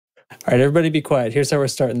All right, everybody be quiet. Here's how we're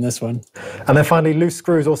starting this one. And then finally, Loose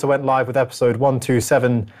Screws also went live with episode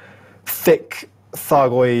 127, Thick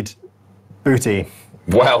Thargoid Booty.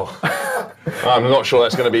 Well, I'm not sure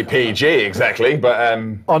that's going to be PG exactly, but...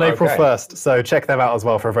 on April 1st, so check them out as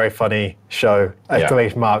well for a very funny show.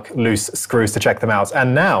 Exclamation mark, Loose Screws to check them out.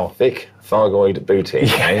 And now... Thick Thargoid Booty.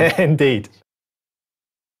 Yeah, indeed.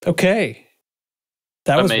 Okay.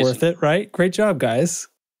 That was worth it, right? Great job, guys.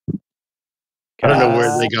 I don't know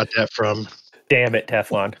where they got that from. Damn it,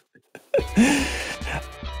 Teflon.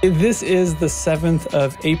 This is the 7th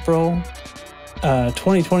of April,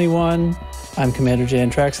 2021. I'm Commander J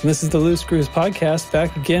Antrax, and this is the Loose Screws podcast,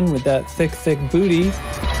 back again with that thick, thick booty.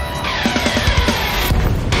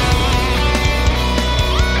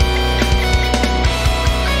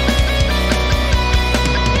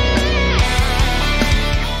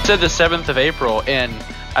 It said the 7th of April, and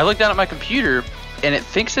I looked down at my computer, and it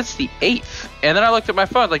thinks it's the 8th. And then I looked at my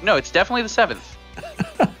phone, like, no, it's definitely the 7th.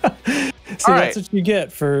 See, that's what you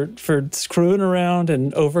get for screwing around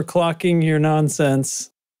and overclocking your nonsense.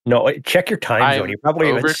 No, check your time zone. You probably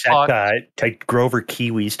even set to Grover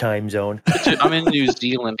Kiwi's time zone. I'm in New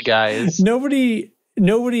Zealand, guys. Nobody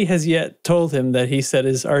has yet told him that he said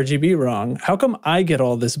his RGB wrong. How come I get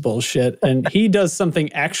all this bullshit and he does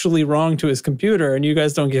something actually wrong to his computer and you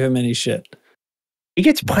guys don't give him any shit? He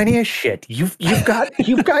gets plenty of shit. You've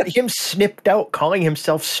got him snipped out calling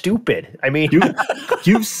himself stupid. I mean,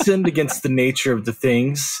 you've sinned against the nature of the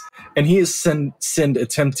things, and he has sinned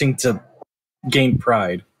attempting to gain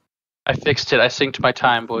pride. I fixed it. I synced my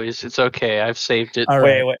time, boys. It's okay. I've saved it.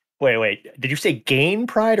 Right. Wait. Did you say gain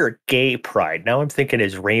pride or gay pride? Now I'm thinking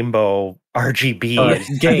his rainbow RGB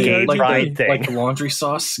is gay pride thing. Like the laundry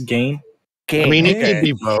sauce, gain? I mean, it could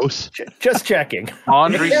be both. Just checking.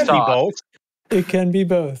 Laundry sauce. It can be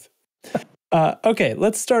both. Okay,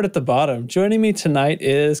 let's start at the bottom. Joining me tonight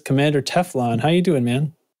is Commander Teflon. How you doing,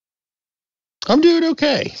 man? I'm doing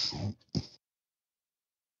okay.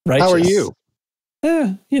 Righteous. How are you?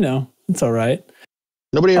 It's all right.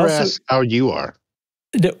 Nobody ever asks how you are.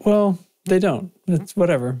 Well, they don't. It's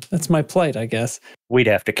whatever. That's my plight, I guess. We'd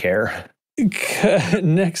have to care.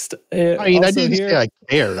 Next. I didn't say I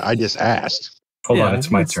cared. I just asked. Hold on,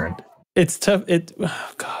 it's my turn. It's tough.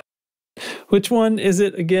 Oh, God. Which one is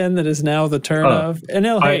it again that is now the turn of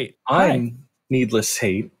NL Hate? I'm Needless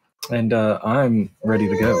Hate, and I'm ready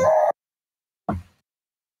to go.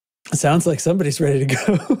 Sounds like somebody's ready to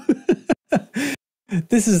go.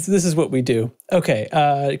 This is what we do.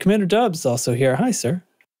 Okay, Commander Dubs is also here. Hi, sir.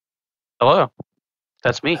 Hello.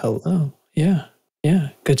 That's me. Hello. Yeah.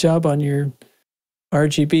 Good job on your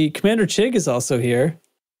RGB. Commander Chig is also here.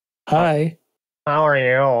 Hi. How are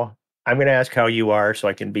you? I'm going to ask how you are so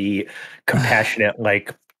I can be compassionate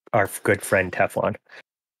like our good friend Teflon.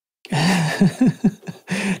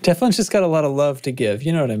 Teflon's just got a lot of love to give.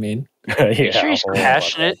 You know what I mean? Are you sure he's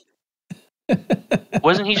passionate?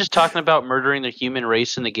 Wasn't he just talking about murdering the human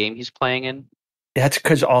race in the game he's playing in? That's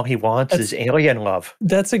because all he wants is alien love.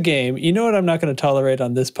 That's a game. You know what I'm not going to tolerate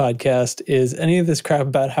on this podcast is any of this crap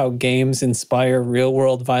about how games inspire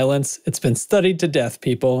real-world violence. It's been studied to death,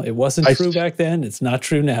 people. It wasn't true back then. It's not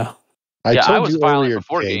true now. I was violent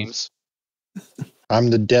before games.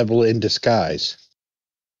 I'm the devil in disguise.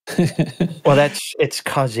 Well, it's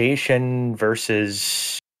causation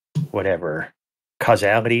versus whatever.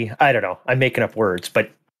 Causality. I don't know. I'm making up words,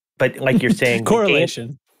 but like you're saying,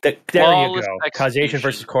 correlation. There you go. Causation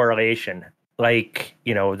versus correlation. Like,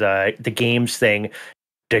 the games thing.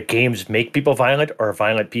 Do games make people violent, or are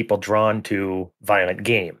violent people drawn to violent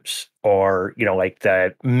games? Or, like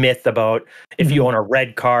the myth about if you own a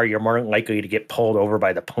red car, you're more likely to get pulled over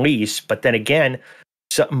by the police. But then again,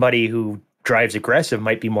 somebody who drives aggressive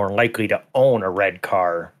might be more likely to own a red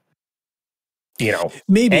car.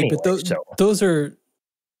 Maybe, anyway, but those are,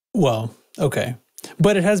 well, okay.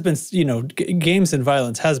 But it has been, games and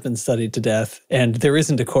violence has been studied to death, and there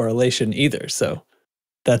isn't a correlation either. So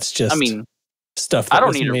that's just stuff that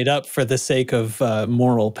was made up for the sake of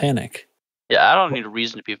moral panic. Yeah, I don't need a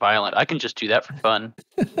reason to be violent. I can just do that for fun.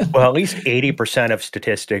 Well, at least 80% of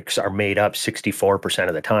statistics are made up 64%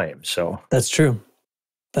 of the time. So that's true.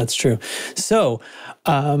 That's true. So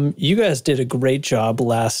you guys did a great job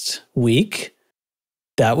last week.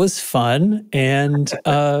 That was fun. And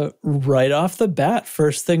right off the bat,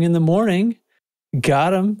 first thing in the morning,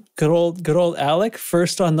 got him. Good old Alec,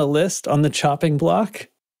 first on the list on the chopping block.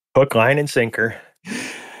 Hook, line, and sinker.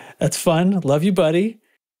 That's fun. Love you, buddy.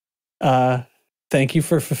 Thank you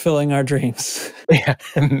for fulfilling our dreams. Yeah,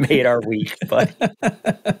 made our week, buddy.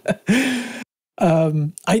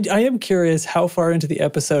 I am curious how far into the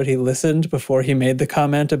episode he listened before he made the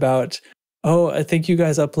comment about oh, I think you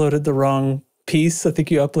guys uploaded the wrong piece. I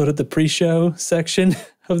think you uploaded the pre-show section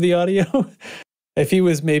of the audio. If he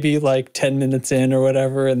was maybe like 10 minutes in or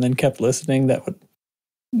whatever and then kept listening, that would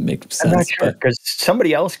make sense. I'm not sure because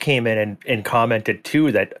somebody else came in and commented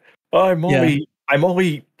too that I'm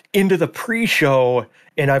only into the pre-show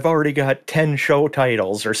and I've already got 10 show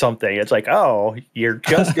titles or something. It's like, oh, you're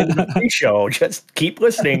just in the pre-show. Just keep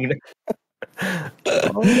listening.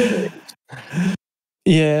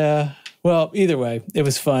 Yeah. Well, either way, it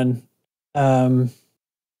was fun. And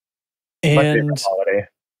holiday.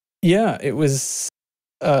 Yeah, it was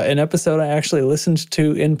an episode I actually listened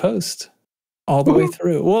to in post all the way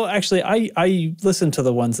through. Well, actually, I listened to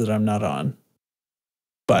the ones that I'm not on.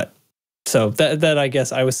 But so that I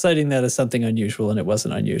guess I was citing that as something unusual, and it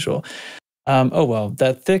wasn't unusual. Oh, well,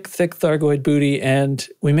 that thick Thargoid booty, and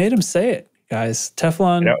we made him say it, guys.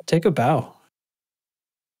 Teflon, take a bow.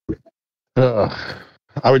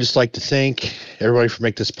 I would just like to thank everybody for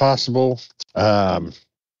making this possible.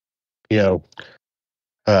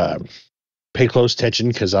 Pay close attention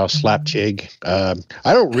because I'll slap Chig.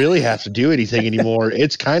 I don't really have to do anything anymore.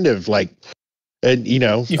 It's kind of like, and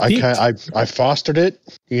I fostered it.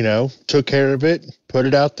 Took care of it, put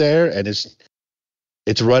it out there, and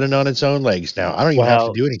it's running on its own legs now. I don't even have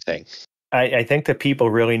to do anything. I think that people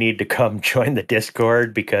really need to come join the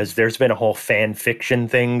Discord because there's been a whole fan fiction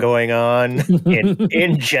thing going on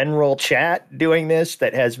in general chat doing this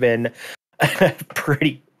that has been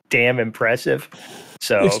pretty damn impressive.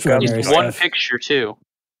 So one picture too.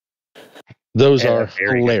 Those are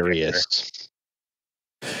hilarious.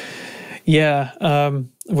 Yeah,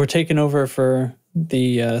 we're taking over for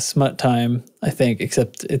the smut time, I think,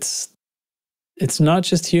 except it's not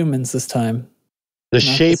just humans this time. The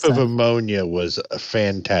shape of ammonia was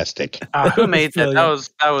fantastic. Who made that?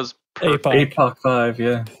 That was perfect. APOC 5,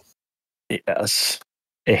 yeah. Yes.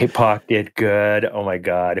 APOC did good. Oh my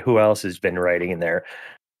God. Who else has been writing in there?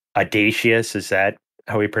 Audacious, is that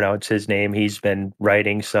how we pronounce his name? He's been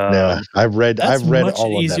writing some. No, I've read all of them. That's a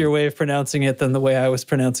much easier way of pronouncing it than the way I was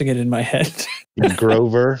pronouncing it in my head.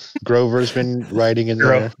 Grover's been writing in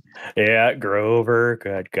there. Yeah, Grover.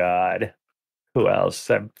 Good God. Who else?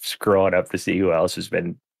 I'm scrolling up to see who else has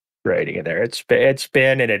been writing in there. It's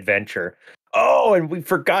been an adventure. Oh, and we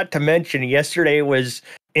forgot to mention yesterday was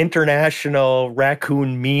International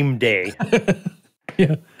Raccoon Meme Day.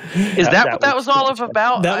 Yeah. Is that what that was all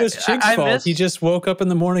about? That was Chig's fault. He just woke up in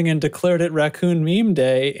the morning and declared it Raccoon Meme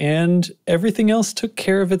Day, and everything else took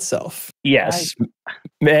care of itself. Yes.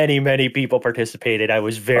 Many people participated. I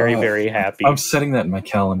was very, very happy. I'm setting that in my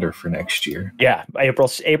calendar for next year. Yeah. April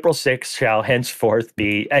 6th shall henceforth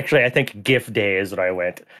be, actually, I think Gift Day is what I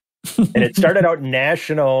went. And it started out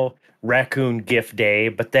National Raccoon Gift Day,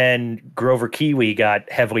 but then Grover Kiwi got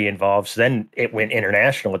heavily involved. So then it went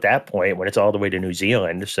international at that point when it's all the way to New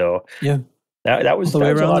Zealand. So yeah, that was all the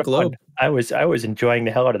way around the globe. I was enjoying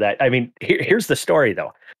the hell out of that. I mean, here's the story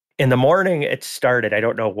though. In the morning it started. I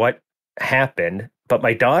don't know what happened, but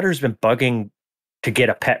my daughter's been bugging to get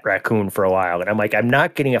a pet raccoon for a while, and I'm like, I'm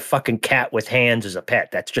not getting a fucking cat with hands as a pet.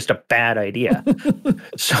 That's just a bad idea.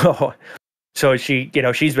 So she,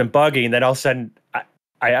 she's been bugging, and then all of a sudden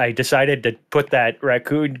I decided to put that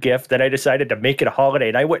raccoon gift. Then I decided to make it a holiday,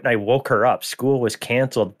 and I went and I woke her up. School was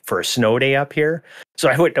canceled for a snow day up here, so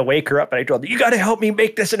I went to wake her up and I told her, "You got to help me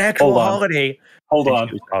make this an actual holiday." Hold on.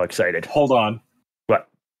 She was all excited. Hold on. What?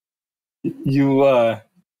 You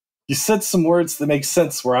said some words that make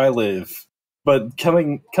sense where I live, but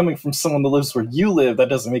coming from someone that lives where you live, that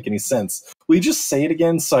doesn't make any sense. Will you just say it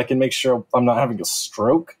again so I can make sure I'm not having a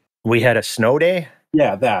stroke? We had a snow day.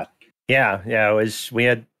 Yeah, that. Yeah, it was. We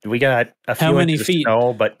got a few How many inches feet? of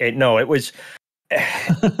snow, but it was.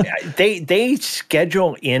 They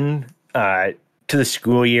schedule in to the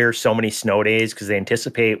school year so many snow days because they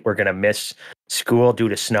anticipate we're going to miss school due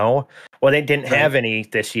to snow. Well, they didn't have any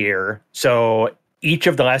this year, so each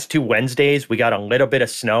of the last 2 Wednesdays we got a little bit of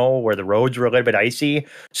snow where the roads were a little bit icy.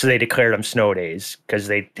 So they declared them snow days because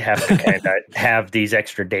they have to kind of have these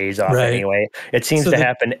extra days off anyway. It seems to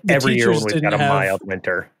happen every year when we've got a mild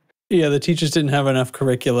winter. Yeah, the teachers didn't have enough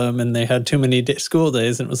curriculum and they had too many school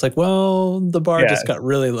days. And it was like, well, the bar just got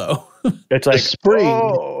really low. It's like, spring.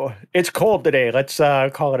 Oh, it's cold today. Let's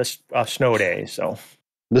call it a snow day. So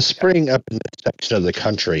the spring up in the section of the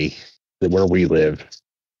country where we live,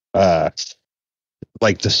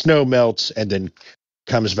 like the snow melts and then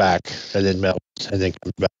comes back and then melts and then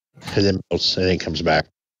comes back and then melts and then comes back.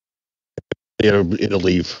 It'll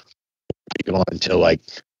leave on until like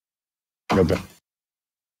November.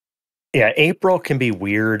 Yeah, April can be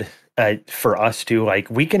weird for us too. Like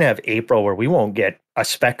we can have April where we won't get a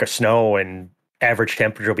speck of snow in average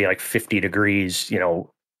temperature will be like 50 degrees, you know.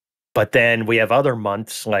 But then we have other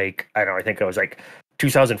months like, I don't know, I think it was like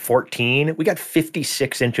 2014. We got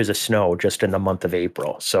 56 inches of snow just in the month of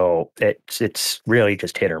April. So it's really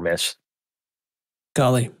just hit or miss.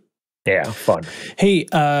 Golly. Yeah, fun. Hey,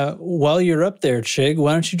 while you're up there, Chig,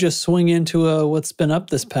 why don't you just swing into what's been up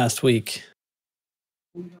this past week?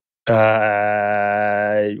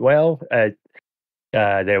 There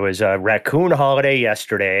was a raccoon holiday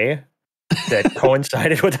yesterday that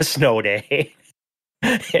coincided with a snow day.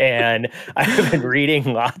 And I've been reading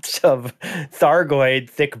lots of Thargoid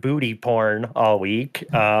thick booty porn all week.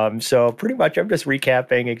 So pretty much I'm just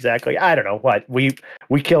recapping exactly. I don't know what we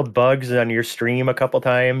killed bugs on your stream a couple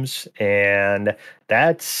times, and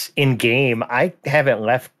that's in game. I haven't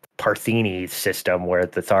left Partheni's system where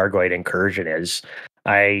the Thargoid incursion is.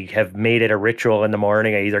 I have made it a ritual in the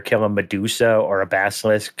morning. I either kill a Medusa or a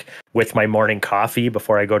Basilisk with my morning coffee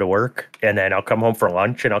before I go to work. And then I'll come home for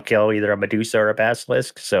lunch and I'll kill either a Medusa or a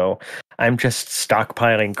Basilisk. So I'm just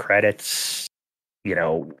stockpiling credits, you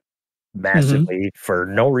know, massively for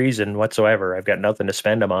no reason whatsoever. I've got nothing to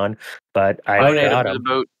spend them on, but I got them. The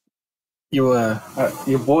boat.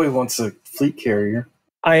 Your boy wants a fleet carrier.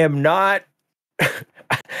 I am not.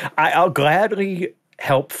 I'll gladly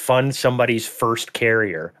help fund somebody's first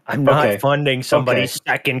carrier. I'm not funding somebody's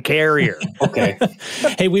second carrier. Okay.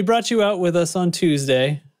 Hey, we brought you out with us on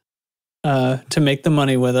Tuesday to make the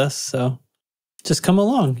money with us. So just come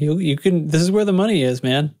along. You can. This is where the money is,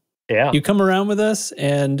 man. Yeah. You come around with us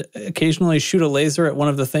and occasionally shoot a laser at one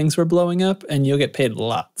of the things we're blowing up, and you'll get paid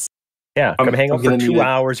lots. Yeah. Come hang out for 2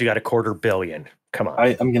 hours. You got $250 million. Come on.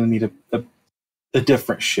 I'm going to need a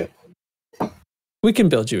different ship. We can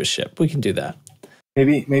build you a ship. We can do that.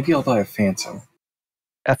 Maybe I'll buy a Phantom.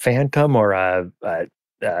 A Phantom or a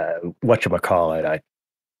whatchamacallit, a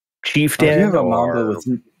Chieftain? You have a Mamba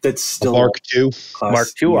that's still Mark II. Mark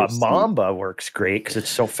II, a Mamba works great because it's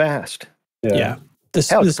so fast. Yeah. The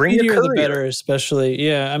speedier the better, especially.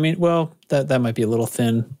 Yeah, I mean, well, that might be a little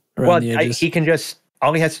thin around the edges. He can just,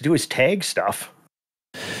 all he has to do is tag stuff.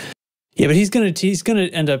 Yeah, but he's gonna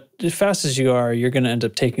end up, as fast as you are, you're gonna end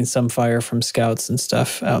up taking some fire from scouts and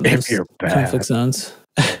stuff out in those conflict zones.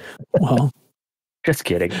 Well, just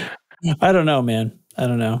kidding. I don't know, man. I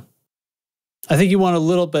don't know. I think you want a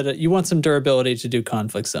little bit. You want some durability to do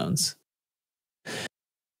conflict zones.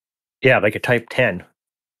 Yeah, like a Type 10.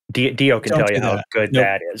 Dio can tell you how good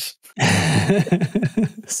that is.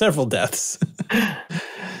 Several deaths.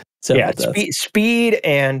 Speed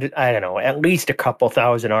and, I don't know, at least a couple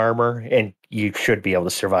thousand armor, and you should be able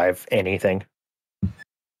to survive anything.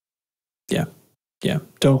 Yeah.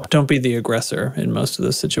 Don't be the aggressor in most of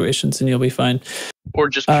those situations, and you'll be fine. Or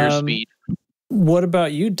just pure speed. What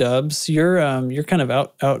about you, Dubs? You're kind of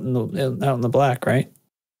out in the black, right?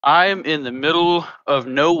 I'm in the middle of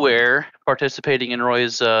nowhere, participating in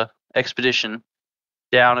Roy's expedition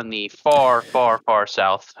down in the far, far, far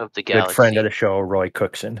south of the galaxy. Good friend of the show, Roy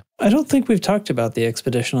Cookson. I don't think we've talked about the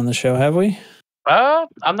expedition on the show, have we?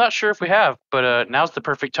 I'm not sure if we have, but now's the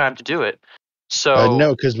perfect time to do it. So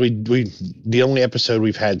no, because the only episode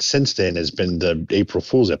we've had since then has been the April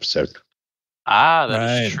Fool's episode.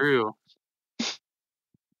 That is true.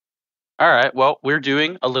 All right. Well, we're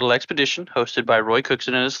doing a little expedition hosted by Roy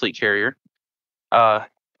Cookson and his fleet carrier.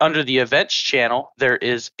 Under the events channel, there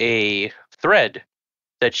is a thread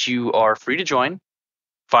that you are free to join.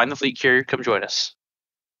 Find the fleet carrier, come join us.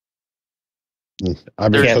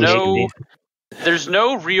 There's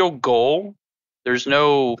no real goal. There's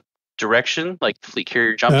no direction. Like the fleet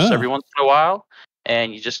carrier jumps every once in a while,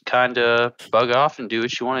 and you just kind of bug off and do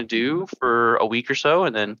what you want to do for a week or so,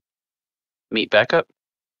 and then meet back up.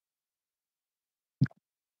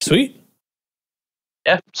 Sweet.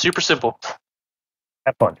 Yeah, super simple.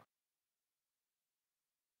 Have fun.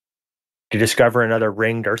 Did you discover another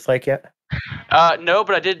ringed Earth-like yet? No,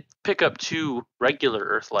 but I did pick up 2 regular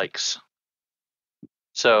Earth-likes.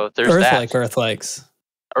 So there's Earth-like Earth-likes.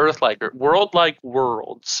 Earth-like, world-like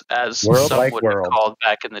worlds, as some would have called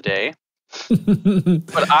back in the day.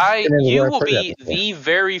 But you will be the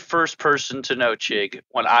very first person to know, Chig,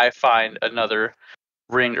 when I find another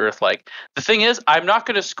ringed Earth-like. The thing is, I'm not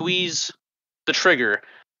going to squeeze the trigger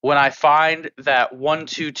when I find that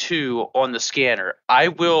 122 on the scanner. I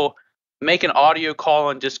will make an audio call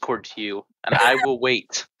on Discord to you, and I will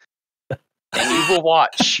wait. And you will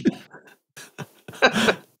watch.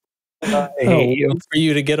 For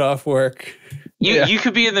you to get off work. You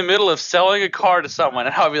could be in the middle of selling a car to someone,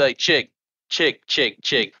 and I'll be like, Chig,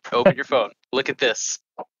 open your phone. Look at this.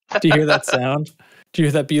 Do you hear that sound? Do you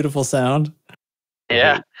hear that beautiful sound?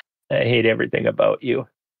 Yeah. I hate everything about you.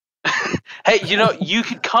 Hey, you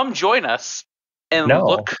could come join us. and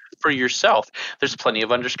look for yourself. There's plenty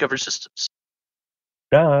of undiscovered systems.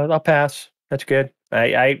 No, I'll pass. That's good.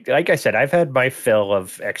 I like I said, I've had my fill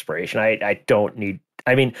of exploration. I don't need.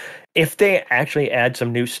 I mean, if they actually add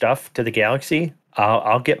some new stuff to the galaxy,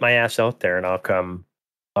 I'll get my ass out there and I'll come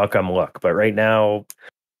look. But right now,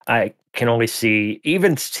 I can only see,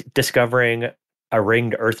 even discovering a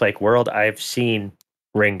ringed Earth-like world. I've seen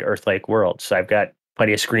ringed Earth-like worlds. So I've got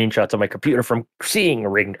plenty of screenshots on my computer from seeing a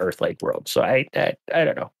ringed Earth-like world. So I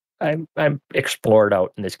don't know. I'm explored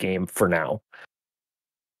out in this game for now.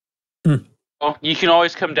 Well, you can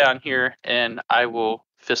always come down here, and I will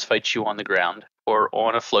fist fight you on the ground or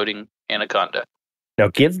on a floating anaconda. Now,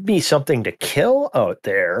 give me something to kill out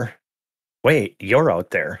there. Wait, you're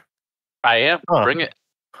out there. I am. Huh. Bring it.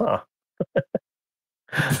 Huh.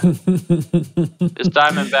 This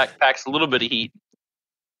Diamondback packs a little bit of heat.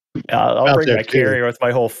 I'll bring my carrier with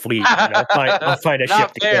my whole fleet. I'll find a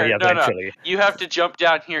ship to carry eventually. No. You have to jump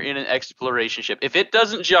down here in an exploration ship. If it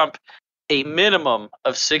doesn't jump a minimum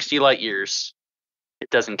of 60 light years, it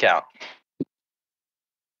doesn't count.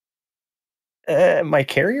 My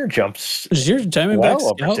carrier jumps. Does your Diamondback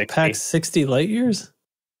Scout pack 60 light years?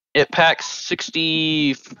 It packs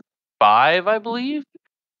 65, I believe.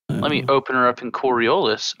 Let me open her up in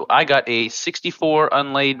Coriolis. I got a 64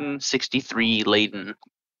 unladen, 63 laden.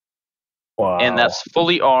 Wow. And that's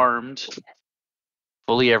fully armed,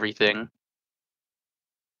 fully everything.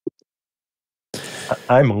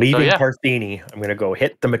 I'm leaving Partheni. I'm going to go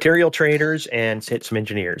hit the material traders and hit some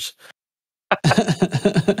engineers.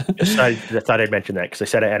 I thought I'd mention that because I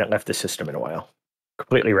said I hadn't left the system in a while.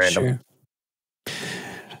 Completely random. Sure.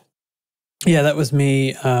 Yeah, that was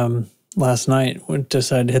me last night. We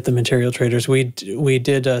decided to hit the material traders. We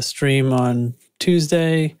did a stream on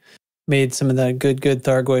Tuesday, made some of that good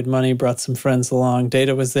Thargoid money, brought some friends along.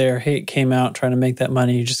 Data was there. Hate came out trying to make that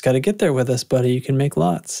money. You just got to get there with us, buddy. You can make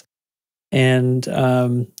lots. And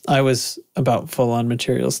I was about full on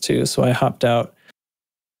materials too, so I hopped out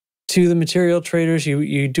to the material traders.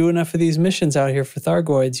 You do enough of these missions out here for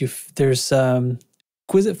Thargoids. There's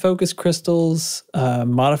exquisite focus crystals,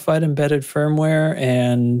 modified embedded firmware,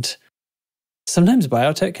 and sometimes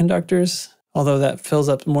biotech conductors, although that fills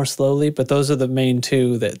up more slowly. But those are the main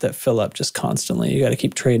two that fill up just constantly. You got to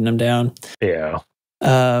keep trading them down. Yeah.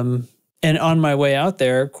 And on my way out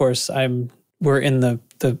there, of course, we're in the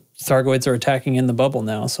Thargoids are attacking in the bubble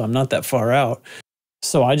now, so I'm not that far out.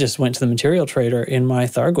 So I just went to the material trader in my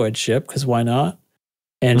Thargoid ship, because why not?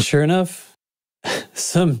 And sure enough,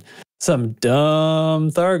 some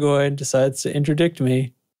dumb Thargoid decides to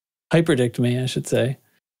hyperdict me, I should say.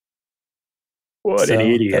 What an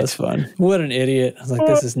idiot. That's fun. What an idiot. I was like,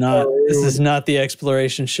 this is not the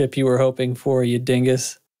exploration ship you were hoping for, you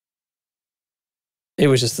dingus. It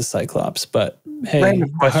was just the Cyclops, but hey,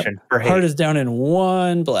 random question heart is down in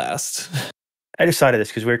one blast. I decided this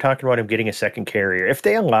because we were talking about him getting a second carrier. If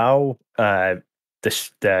they allow the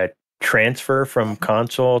transfer from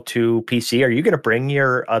console to PC, are you going to bring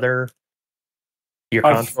your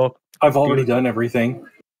console? I've already done everything.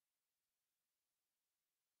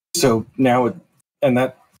 So now, and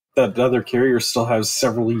that other carrier still has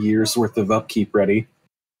several years worth of upkeep ready.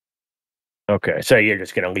 Okay, so you're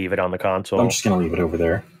just going to leave it on the console? I'm just going to leave it over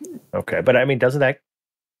there. Okay, but I mean, doesn't that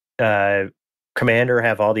commander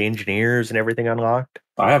have all the engineers and everything unlocked?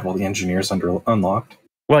 I have all the engineers unlocked.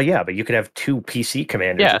 Well, yeah, but you could have two PC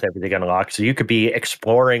commanders with everything unlocked, so you could be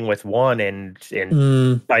exploring with one and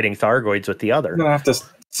fighting Thargoids with the other. I'm going to have to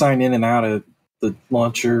sign in and out of the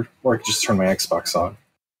launcher, or I could just turn my Xbox on.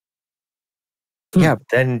 Yeah, but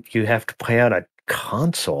then you have to play on a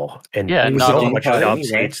console, and so much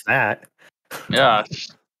updates that. Yeah,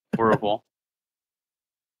 it's horrible.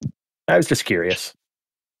 I was just curious.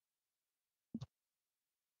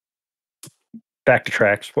 Back to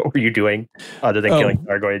tracks. What were you doing other than killing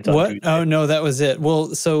Thargoids? What? Oh, no, that was it.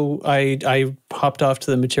 Well, so I hopped off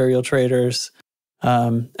to the material traders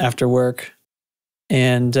after work,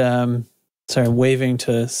 and sorry, I'm waving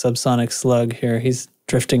to Subsonic Slug here. He's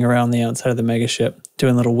drifting around the outside of the megaship,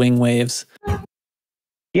 doing little wing waves.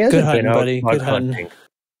 Good hunting, buddy. Good hunting.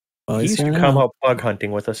 Well, he used to come out bug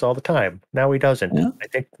hunting with us all the time. Now he doesn't. Yeah. I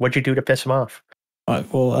think, what'd you do to piss him off?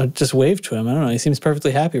 Well, I just waved to him. I don't know. He seems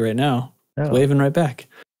perfectly happy right now. He's waving right back.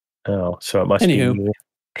 Oh, so it must be.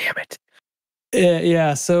 Damn it.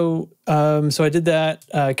 Yeah. So I did that.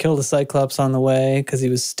 Killed a Cyclops on the way because he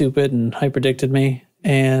was stupid and hyperdicted me.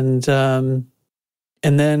 And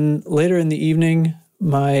then later in the evening,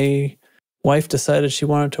 my wife decided she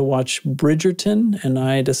wanted to watch Bridgerton, and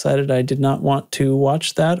I decided I did not want to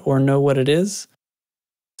watch that or know what it is.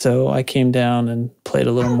 So I came down and played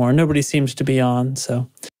a little more. Nobody seems to be on, so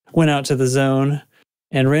went out to the zone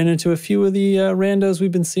and ran into a few of the randos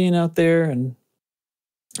we've been seeing out there and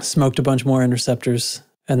smoked a bunch more interceptors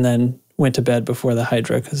and then went to bed before the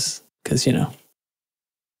Hydra because you know.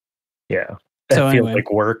 Yeah. So That feels anyway.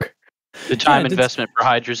 like work. The time investment for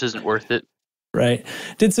Hydras isn't worth it. Right.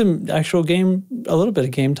 Did some actual a little bit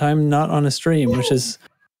of game time, not on a stream, which is,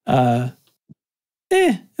 it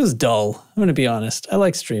was dull. I'm going to be honest. I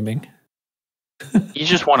like streaming. You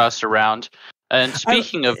just want us around. And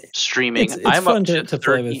speaking of streaming, it's fun to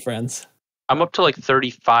play with friends. I'm up to like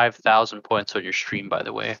 35,000 points on your stream, by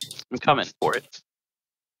the way. I'm coming for it.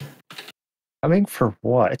 Coming for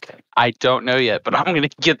what? I don't know yet, but I'm going to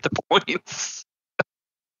get the points.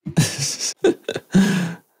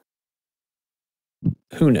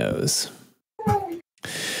 Who knows?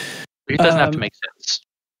 It doesn't have to make sense.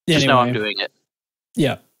 Just know I'm doing it.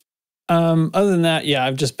 Yeah. Other than that, yeah,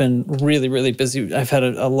 I've just been really, really busy. I've had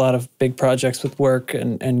a lot of big projects with work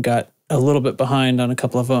and got a little bit behind on a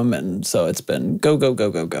couple of them. And so it's been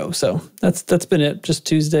go. So that's been it. Just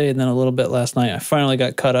Tuesday and then a little bit last night. I finally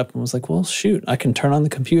got caught up and was like, well, shoot, I can turn on the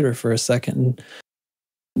computer for a second and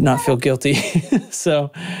not feel guilty.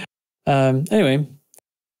 So anyway,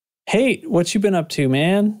 hey, what you been up to,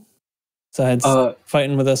 man? Besides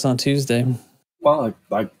fighting with us on Tuesday. Well,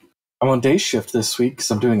 I'm on day shift this week because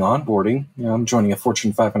I'm doing onboarding. You know, I'm joining a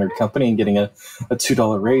Fortune 500 company and getting a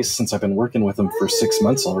 $2 raise since I've been working with them for 6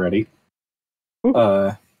 months already.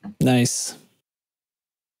 Nice.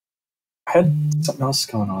 I had something else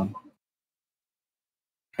going on.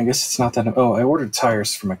 I guess it's not that. Oh, I ordered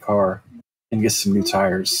tires for my car and get some new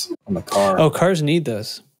tires on the car. Oh, cars need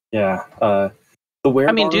those. Yeah. The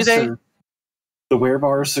wear bars. Do they? The wear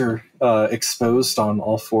bars are exposed on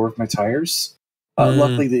all 4 of my tires.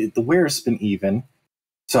 Luckily, the wear's been even,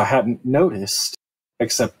 so I hadn't noticed,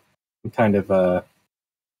 except I'm kind of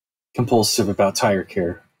compulsive about tire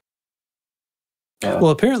care. Well,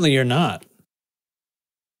 apparently you're not.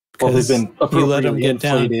 Well, they've been appropriately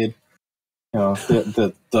inflated. You know,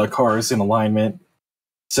 the car is in alignment,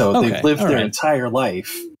 so they've lived their entire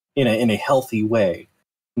life in a healthy way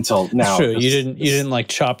until now. True. You didn't like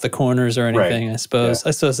chop the corners or anything. Right. I suppose. Yeah.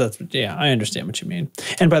 I suppose that's I understand what you mean.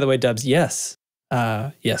 And by the way, Dubs, yes,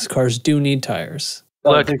 cars do need tires.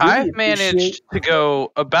 Look, really I've managed to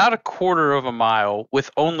go about a quarter of a mile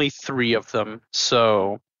with only 3 of them.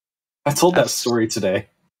 So I told that story today.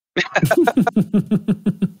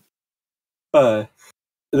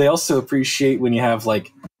 They also appreciate when you have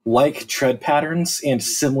like tread patterns and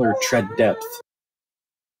similar tread depth.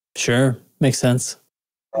 Sure, makes sense.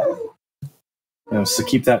 So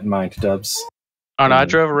keep that in mind, Dubs. And I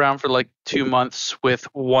drove around for like 2 months with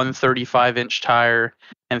 1 35-inch tire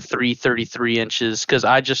and 3 33 inches because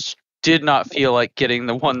I just did not feel like getting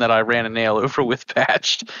the one that I ran a nail over with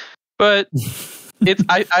patched. But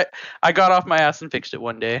I got off my ass and fixed it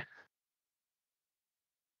one day.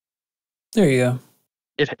 There you go.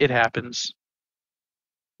 It happens.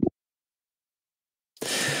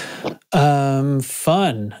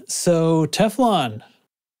 Fun. So Teflon,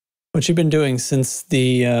 what you been doing since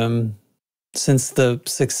the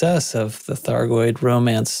success of the Thargoid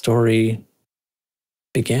romance story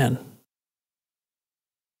began?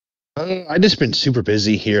 I've just been super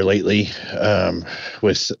busy here lately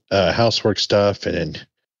with housework stuff and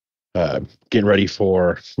getting ready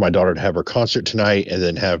for my daughter to have her concert tonight and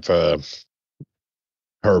then have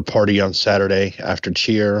her party on Saturday after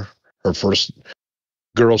cheer, her first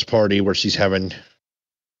girls' party where she's having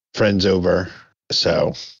friends over.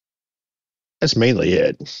 So that's mainly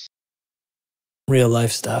it. Real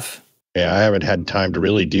life stuff. Yeah, I haven't had time to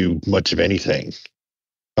really do much of anything.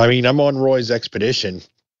 I mean, I'm on Roy's expedition,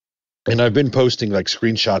 and I've been posting like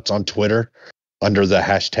screenshots on Twitter under the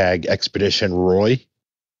hashtag Expedition Roy.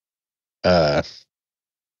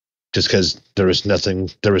 Just because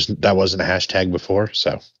that wasn't a hashtag before,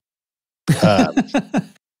 so.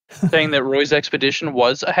 Saying that Roy's expedition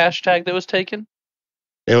was a hashtag that was taken?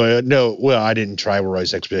 No, well, I didn't try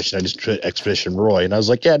Roy's expedition. I just tried Expedition Roy, and I was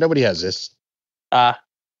like, yeah, nobody has this. And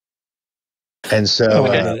so,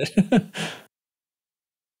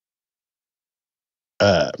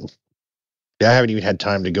 I haven't even had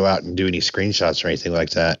time to go out and do any screenshots or anything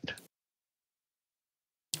like that.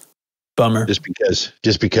 Bummer. Just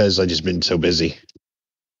because I've just been so busy.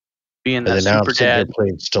 Being that super dad.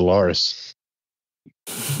 Playing Stellaris.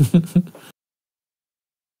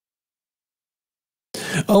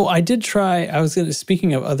 Oh, I did try.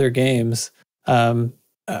 Speaking of other games, I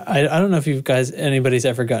don't know if anybody's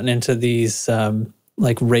ever gotten into these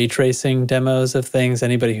like ray tracing demos of things.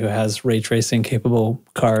 Anybody who has ray tracing capable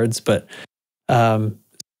cards, but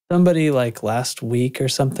somebody like last week or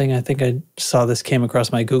something, I think I saw this came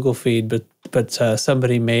across my Google feed, but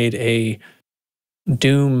somebody made a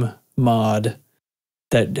Doom mod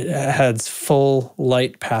that has full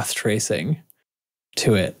light path tracing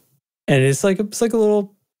to it. And it's like a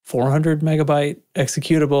little 400 megabyte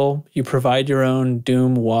executable. You provide your own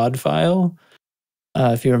Doom WAD file,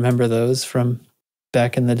 if you remember those from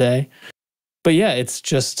back in the day. But yeah, it's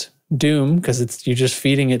just Doom because you're just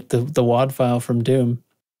feeding it the WAD file from Doom.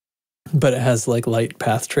 But it has like light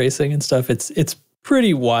path tracing and stuff. It's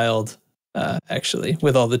pretty wild, actually,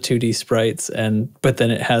 with all the 2D sprites, but then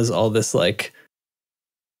it has all this like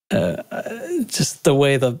just the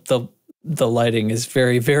way the lighting is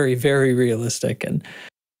very, very, very realistic,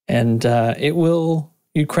 and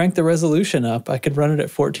you crank the resolution up. I could run it at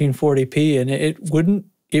 1440p, and it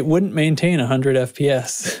wouldn't maintain 100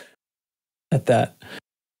 FPS at that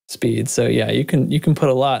speed. So yeah, you can put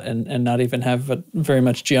a lot and not even have very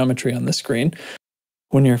much geometry on the screen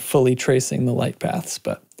when you're fully tracing the light paths.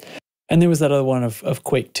 And there was that other one of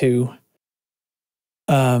Quake 2.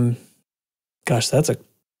 Gosh, that's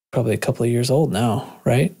probably a couple of years old now,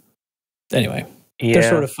 right? Anyway, they're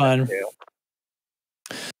sort of fun.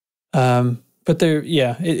 But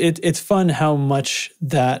it's fun how much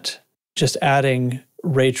that just adding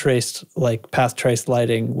ray traced, like path traced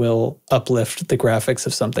lighting will uplift the graphics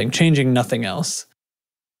of something, changing nothing else.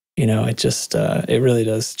 It just it really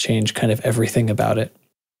does change kind of everything about it.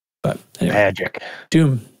 But anyway, magic.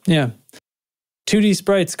 Doom, yeah. 2D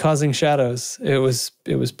sprites causing shadows. It was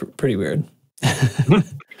pretty weird.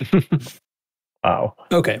 Wow.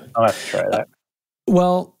 Okay. I'll have to try that.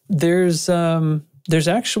 Well, there's a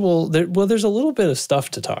little bit of stuff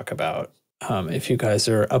to talk about. If you guys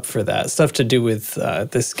are up for that, stuff to do with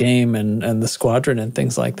this game and the squadron and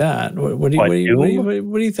things like that. What do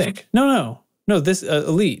you think? No. This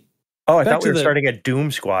Elite. Oh, I thought we were starting a Doom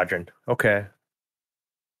Squadron. Okay.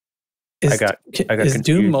 Is confused.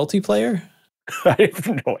 Doom multiplayer? I have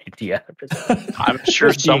no idea. I'm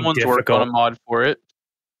sure someone's working on a mod for it.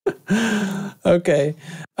 Okay.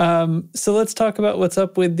 So let's talk about what's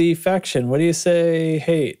up with the faction. What do you say?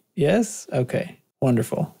 Hate? Yes? Okay.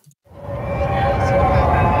 Wonderful.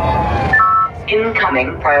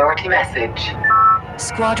 Incoming priority message.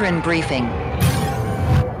 Squadron briefing.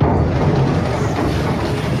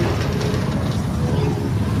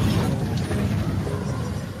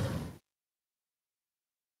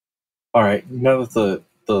 All right, now that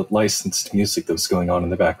the licensed music that was going on in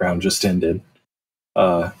the background just ended,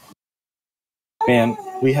 man,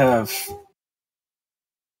 we have,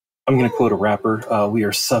 I'm going to quote a rapper, we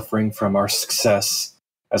are suffering from our success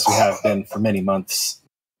as we have been for many months.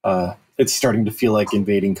 It's starting to feel like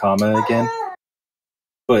invading qama again,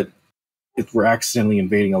 but we're accidentally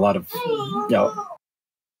invading a lot of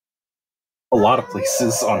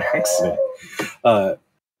places on accident.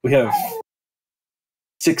 We have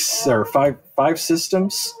five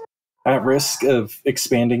systems at risk of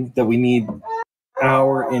expanding that we need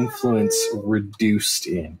our influence reduced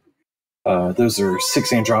in. Those are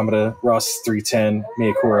 6 Andromeda, Ross 310,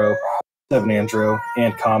 Maikoro, 7 Andro,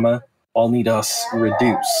 and qama all need us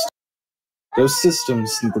reduced. Those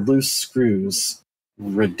systems need the loose screws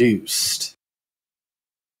reduced.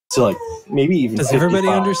 So, like, maybe even does everybody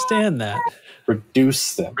understand that?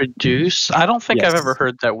 Reduce them. Reduce? I don't think I've ever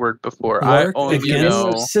heard that word before. I only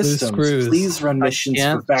know systems. Please run missions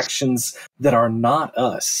for factions that are not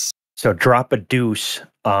us. So drop a deuce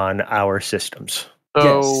on our systems.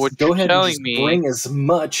 So what go you're ahead telling and me, bring as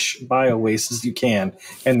much bio waste as you can,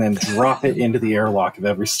 and then drop it into the airlock of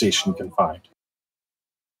every station you can find.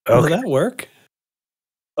 Okay. Will that work?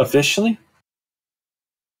 Officially?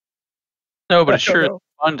 No, but it's sure it's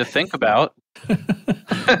fun to think about.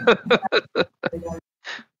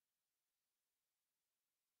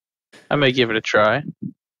 I may give it a try.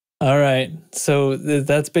 All right. So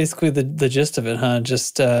that's basically the gist of it, huh?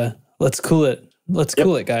 Just let's cool it. Let's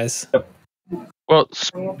cool it, guys. Yep. Well,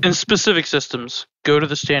 in specific systems, go to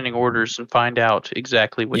the standing orders and find out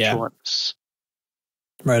exactly which ones.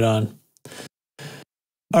 Right on.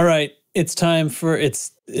 All right. It's time for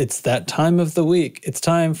it's that time of the week. It's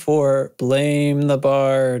time for Blame the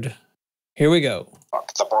Bard. Here we go.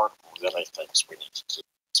 The board really thinks we need to keep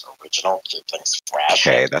things original, keep things fresh.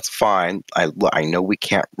 Okay, that's fine. I know we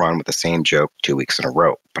can't run with the same joke 2 weeks in a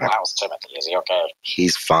row, but how's Timothy? Is he okay?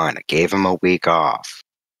 He's fine. I gave him a week off.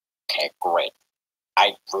 Okay, great.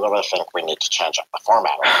 I really think we need to change up the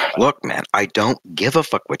format a little bit. Look, man, I don't give a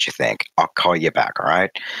fuck what you think. I'll call you back, all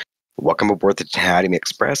right? Welcome aboard the Academy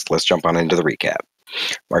Express. Let's jump on into the recap.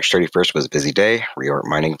 March 31st was a busy day. Reorg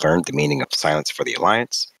Mining learned the meaning of silence for the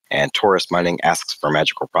Alliance, and Taurus Mining asks for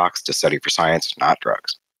magical rocks to study for science, not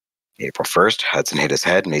drugs. April 1st, Hudson hit his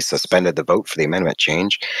head and he suspended the vote for the amendment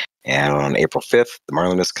change. And on April 5th, the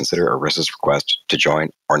Marlinists consider Arissa's request to join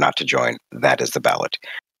or not to join. That is the ballot.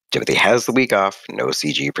 Timothy has the week off. No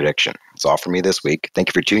CG prediction. It's all for me this week. Thank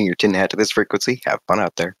you for tuning your tin hat to this frequency. Have fun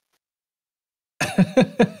out there.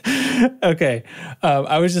 Okay.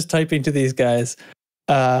 I was just typing to these guys.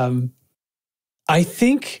 I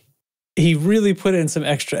think he really put in some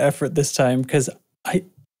extra effort this time because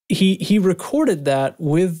he recorded that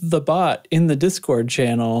with the bot in the Discord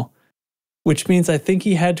channel, which means I think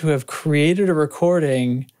he had to have created a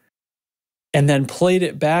recording and then played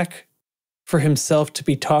it back for himself to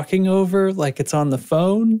be talking over like it's on the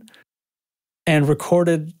phone and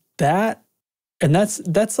recorded that. And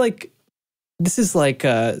that's like, this is like,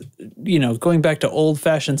 going back to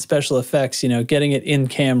old-fashioned special effects, getting it in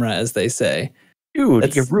camera, as they say.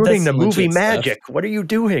 Dude, you're ruining the movie magic. Stuff. What are you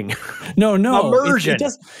doing? No. Immersion.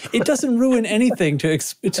 It doesn't ruin anything.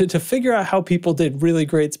 To figure out how people did really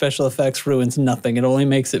great special effects ruins nothing. It only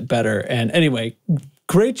makes it better. And anyway,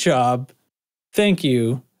 great job. Thank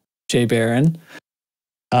you, Jay Barron.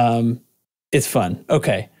 It's fun.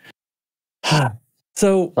 Okay.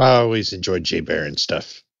 So I always enjoyed Jay Barron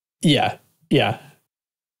stuff. Yeah.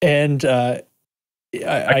 And I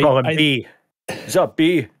call him B. What's up,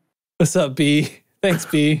 B? What's up, B? Thanks,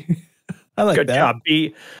 B. I like Good that. Good job,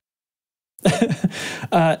 B.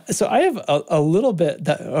 So I have a little bit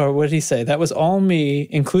that, or what did he say? That was all me,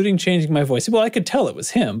 including changing my voice. Well, I could tell it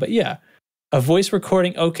was him, but yeah. A voice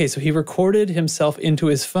recording. Okay, so he recorded himself into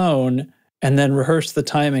his phone and then rehearsed the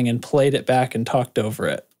timing and played it back and talked over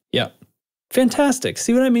it. Yep. Fantastic.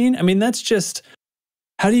 See what I mean? I mean, that's just,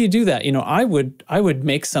 how do you do that? I would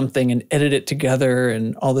make something and edit it together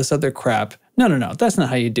and all this other crap. No. That's not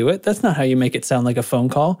how you do it. That's not how you make it sound like a phone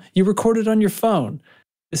call. You record it on your phone.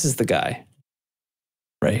 This is the guy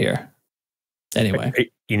right here. Anyway.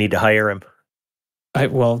 You need to hire him.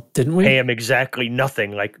 Didn't we? Pay him exactly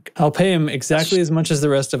nothing. I'll pay him exactly as much as the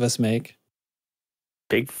rest of us make.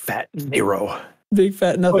 Big fat zero. Big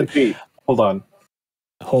fat nothing. Wait, hold on.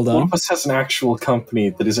 One of us has an actual company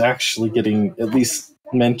that is actually getting at least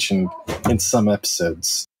mentioned in some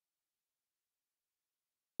episodes.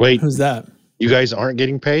 Wait, who's that? You guys aren't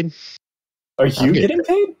getting paid? Are you getting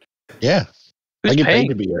paid? Yeah. Who's I get paid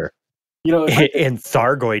to be here. In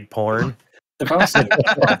Thargoid porn. If I was in a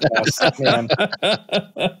podcast, man,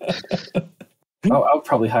 I'll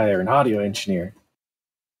probably hire an audio engineer.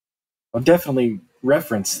 I'll definitely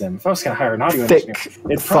reference them. If I was going to hire an audio engineer,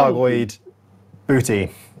 it's Thargoid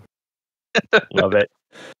booty. Love it.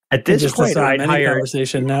 At this point, I'd hire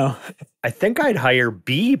conversation now. I think I'd hire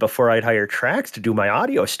B before I'd hire Trax to do my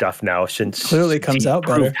audio stuff now, since clearly comes out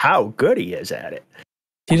better. How good he is at it.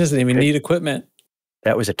 He doesn't even need equipment.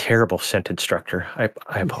 That was a terrible sentence structure. I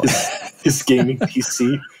apologize. His gaming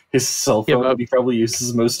PC, his cell phone that he probably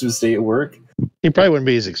uses most of his day at work. He probably wouldn't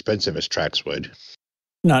be as expensive as Trax would.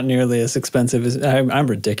 Not nearly as expensive as I'm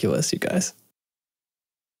ridiculous, you guys.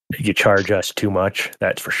 You charge us too much,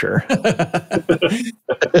 that's for sure.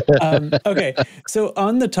 Okay, so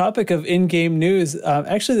on the topic of in-game news,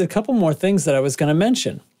 actually, a couple more things that I was going to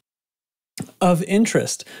mention of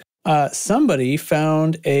interest. Somebody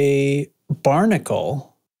found a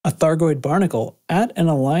barnacle, a Thargoid barnacle, at an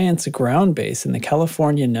Alliance ground base in the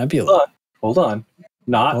California Nebula. Hold on.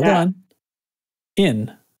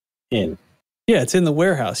 In. Yeah, it's in the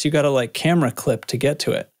warehouse. You got to camera clip to get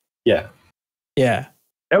to it. Yeah.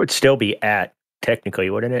 That would still be at, technically,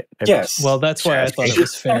 wouldn't it? Yes. Well, that's why I thought it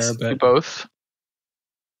was fair. But both.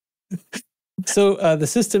 So the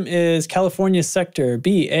system is California Sector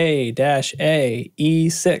BA-A-E6,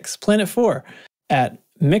 Planet 4, at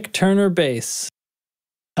Mick Turner Base.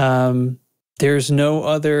 There's no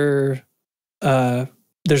other...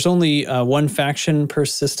 there's only one faction per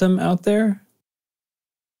system out there.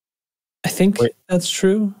 I think that's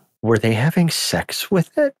true. Were they having sex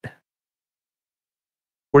with it?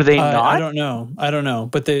 Were they not? I don't know.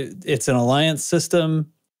 But it's an Alliance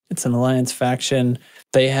system. It's an Alliance faction.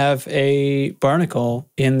 They have a barnacle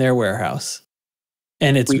in their warehouse.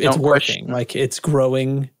 And it's working. It's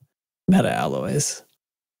growing meta-alloys.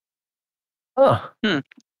 Oh.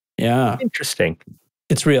 Yeah. Interesting.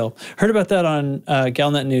 It's real. Heard about that on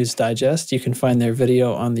Galnet News Digest. You can find their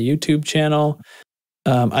video on the YouTube channel.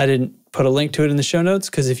 I didn't put a link to it in the show notes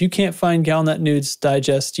because if you can't find Galnet News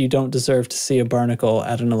Digest, you don't deserve to see a barnacle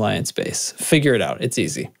at an Alliance base. Figure it out. It's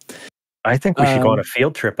easy. I think we should go on a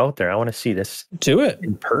field trip out there. I want to see this. Do it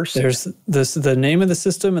in person. There's the name of the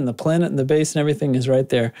system and the planet and the base and everything is right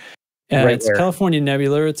there. It's there. California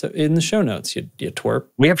Nebula. It's in the show notes. You twerp.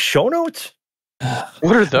 We have show notes?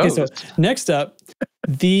 What are those? Okay, so next up,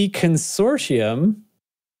 the Consortium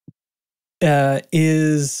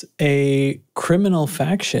is a criminal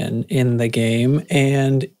faction in the game,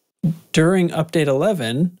 and during update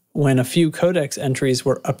 11, when a few codex entries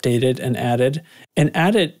were updated and added, an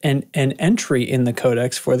entry in the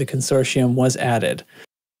codex for the Consortium was added,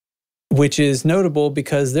 which is notable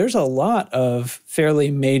because there's a lot of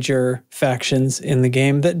fairly major factions in the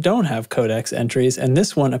game that don't have codex entries, and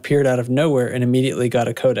this one appeared out of nowhere and immediately got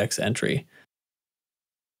a codex entry.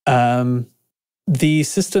 The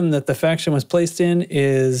system that the faction was placed in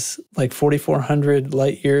is like 4,400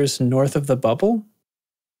 light years north of the bubble.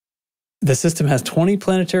 The system has 20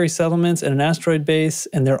 planetary settlements and an asteroid base,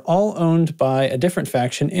 and they're all owned by a different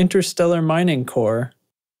faction, Interstellar Mining Corps.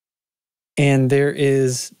 And there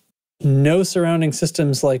is no surrounding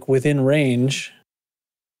systems like within range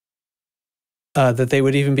that they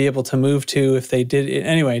would even be able to move to if they did.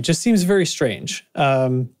 Anyway, it just seems very strange.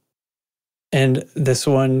 And this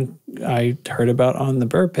one I heard about on the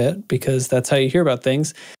Burr Pit because that's how you hear about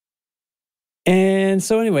things. And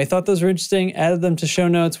so anyway, thought those were interesting, added them to show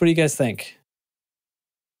notes. What do you guys think?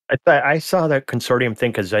 I saw that Consortium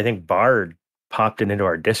thing because I think Bard popped it into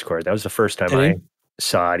our Discord. That was the first time I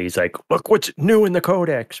saw it. He's like, look what's new in the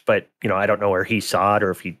codex. But, I don't know where he saw it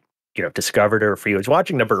or if he, discovered it or if he was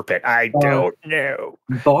watching the Burr Pit. I don't know.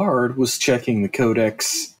 Bard was checking the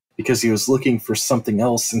codex because he was looking for something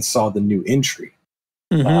else and saw the new entry.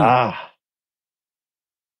 Mm-hmm.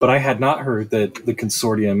 But I had not heard that the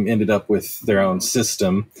Consortium ended up with their own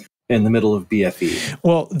system in the middle of BFE.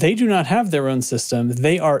 Well, they do not have their own system.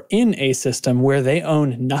 They are in a system where they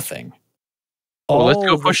own nothing. Well, let's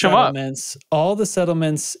go push them up. All the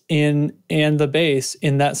settlements and the base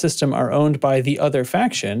in that system are owned by the other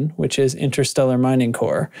faction, which is Interstellar Mining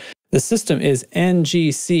Corps. The system is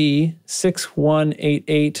NGC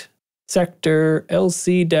 6188 Sector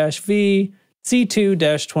LC-V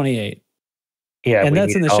C2-28. Yeah, and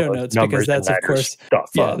that's in the show notes because that's, of course,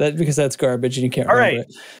 because that's garbage and you can't remember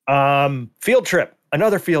it. All right. Field trip.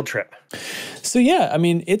 Another field trip. So, yeah, I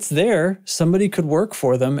mean, it's there. Somebody could work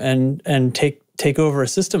for them and take over a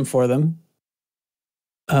system for them.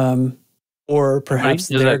 Or perhaps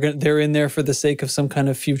they're in there for the sake of some kind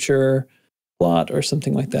of future plot or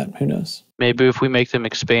something like that. Who knows? Maybe if we make them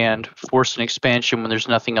force an expansion when there's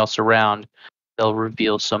nothing else around, they'll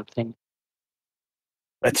reveal something.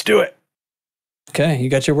 Let's do it. Okay, you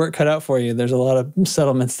got your work cut out for you. There's a lot of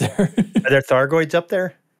settlements there. Are there Thargoids up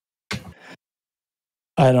there?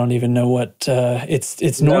 I don't even know what...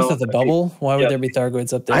 it's north of the bubble. Why would there be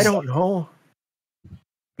Thargoids up there? I don't know.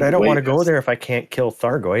 But I don't want to go there if I can't kill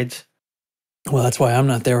Thargoids. Well, that's why I'm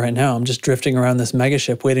not there right now. I'm just drifting around this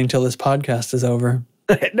megaship waiting till this podcast is over.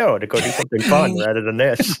 No, to go do something fun rather than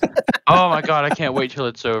this. Oh my god, I can't wait till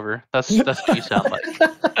it's over. That's what you sound like.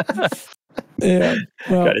 Yeah.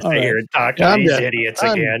 Well, gotta stay here and talk to these idiots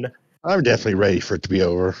again. I'm definitely ready for it to be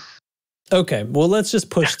over. Okay, well, let's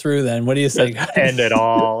just push through then. What do you say, guys? End it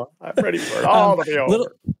all. I'm ready for it all to be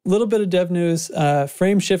over. Little bit of dev news.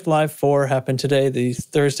 Frameshift Live 4 happened today, the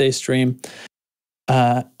Thursday stream.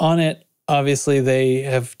 On it, obviously, they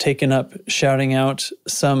have taken up shouting out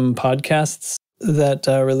some podcasts that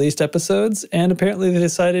released episodes, and apparently they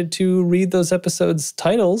decided to read those episodes'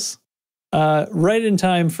 titles right in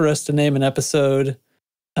time for us to name an episode.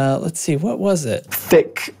 Let's see, what was it?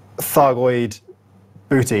 Thick Thargoid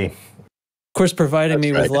Booty. Of course, providing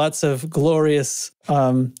me with lots of glorious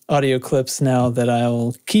audio clips now that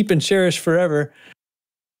I'll keep and cherish forever.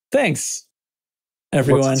 Thanks,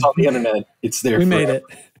 everyone. Once it's on the internet, it's there. We made it.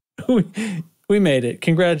 We made it.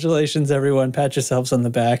 Congratulations, everyone. Pat yourselves on the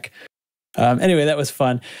back. Anyway, that was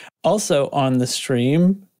fun. Also on the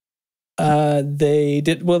stream, they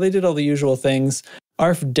did all the usual things.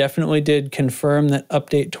 Arf definitely did confirm that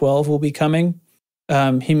update 12 will be coming.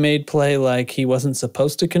 He made play like he wasn't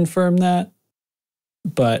supposed to confirm that,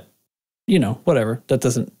 but whatever. That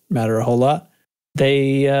doesn't matter a whole lot.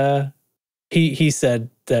 He said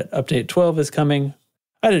that update 12 is coming.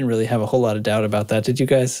 I didn't really have a whole lot of doubt about that. Did you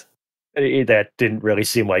guys? That didn't really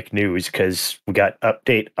seem like news because we got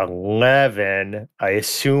update 11. I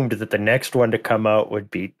assumed that the next one to come out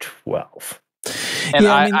would be 12. And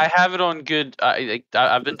yeah, I have it on good.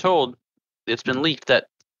 I've been told, it's been leaked that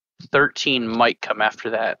 13 might come after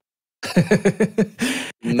that.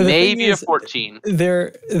 Maybe a 14.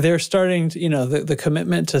 They're starting to, the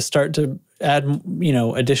commitment to start to add,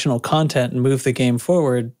 additional content and move the game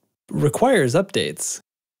forward requires updates.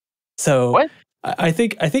 So what? I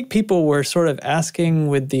think people were sort of asking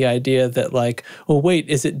with the idea that like, well, wait,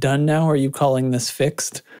 is it done now? Are you calling this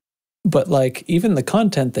fixed? But like even the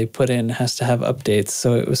content they put in has to have updates.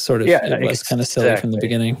 So it was sort of, it was kind of silly from the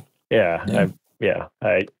beginning. Yeah.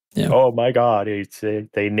 Yeah. Oh my God!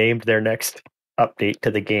 They named their next update to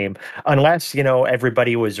the game, unless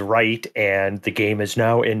everybody was right and the game is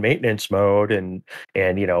now in maintenance mode and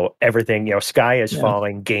everything sky is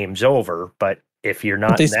falling, game's over. But if you're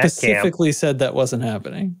not, they in that specifically said that wasn't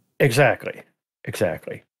happening. Exactly.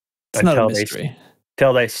 It's not a mystery.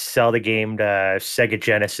 Till they sell the game to Sega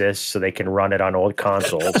Genesis so they can run it on old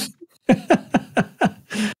consoles.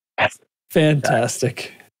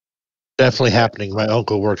 Fantastic. Definitely happening. My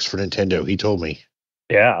uncle works for Nintendo. He told me.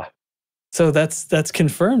 Yeah. So that's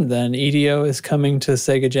confirmed then. EDO is coming to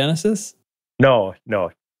Sega Genesis? No.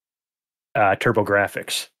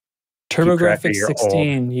 TurboGrafx. TurboGrafx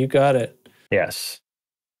 16. You got it. Yes.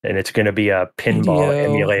 And it's going to be a pinball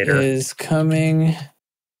emulator. Is coming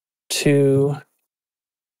to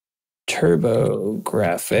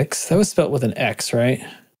TurboGrafx. That was spelled with an X, right?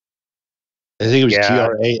 I think it was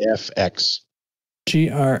GRAFX.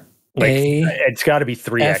 It's got to be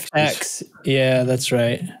 3 X. Yeah, that's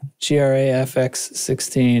right. GRAFX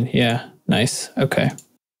 16. Yeah, nice. Okay.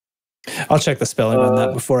 I'll check the spelling on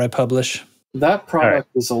that before I publish. That product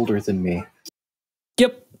is older than me.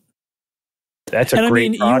 Yep. That's a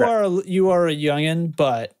great product. You are a youngin',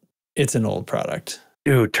 but it's an old product.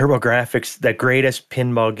 Dude, TurboGrafx, the greatest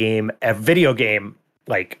pinball game, video game,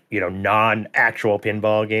 non-actual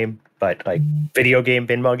pinball game, but video game,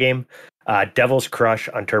 pinball game. Devil's Crush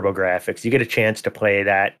on TurboGrafx. You get a chance to play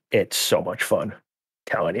that. It's so much fun. I'm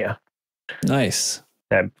telling you. Nice.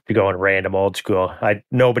 Going random old school.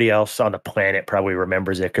 Nobody else on the planet probably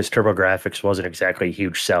remembers it because TurboGrafx wasn't exactly a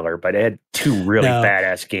huge seller, but it had 2 really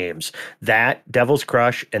badass games. That, Devil's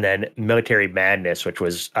Crush, and then Military Madness, which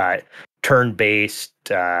was turn-based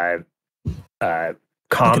combat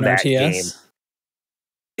game.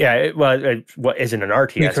 Yeah, what isn't an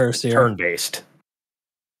RTS? It's turn-based.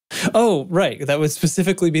 Oh, right. That would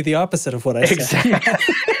specifically be the opposite of what I said.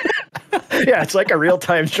 Yeah, it's like a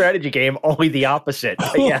real-time strategy game, only the opposite.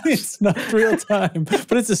 Yes. It's not real-time,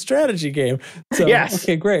 but it's a strategy game. So, yes.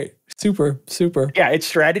 Okay, great. Super. Yeah, it's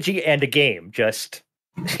strategy and a game. Just,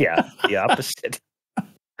 the opposite.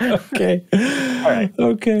 Okay. All right.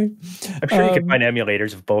 Okay. I'm sure you can find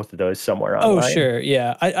emulators of both of those somewhere online. Oh, sure.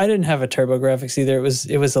 Yeah. I didn't have a TurboGrafx either.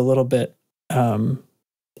 It was a little bit... when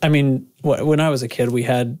I was a kid, we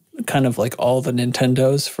had kind of all the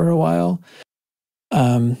Nintendos for a while.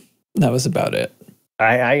 That was about it. We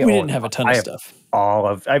didn't have a ton of stuff.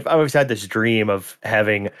 I've always had this dream of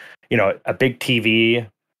having, a big TV,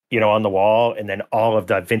 on the wall, and then all of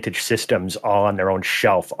the vintage systems all on their own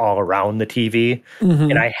shelf all around the TV.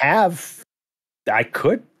 Mm-hmm. And I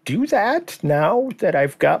could do that now that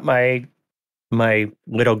I've got my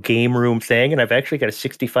little game room thing, and I've actually got a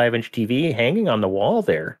 65-inch TV hanging on the wall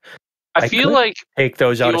there. I feel like take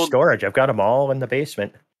those out of storage. I've got them all in the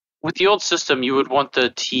basement. With the old system, you would want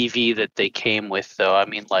the TV that they came with, though.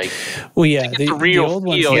 Well, yeah, the real old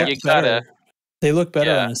ones feel, you gotta. They look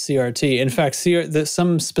better on a CRT. In fact,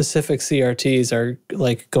 some specific CRTs are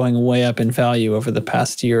going way up in value over the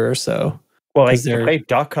past year or so. Well, to play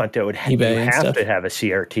Duck Hunt, you have to have a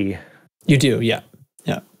CRT. You do, yeah.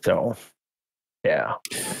 So, yeah.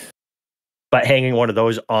 But hanging one of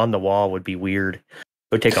those on the wall would be weird. It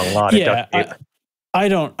would take a lot of duct tape. I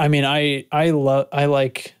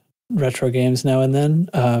like retro games now and then.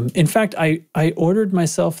 In fact, I ordered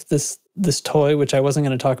myself this toy, which I wasn't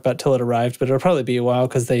going to talk about till it arrived, but it'll probably be a while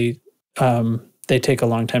because they take a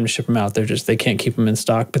long time to ship them out. They can't keep them in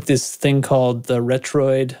stock. But this thing called the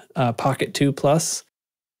Retroid Pocket 2 Plus,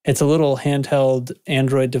 it's a little handheld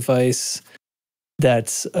Android device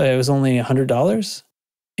it was only $100,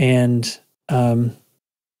 and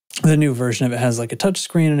the new version of it has a touch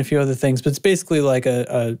screen and a few other things, but it's basically like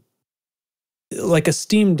a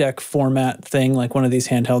Steam Deck format thing, like one of these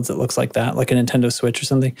handhelds that looks like that, like a Nintendo Switch or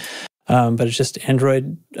something. But it's just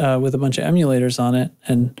Android with a bunch of emulators on it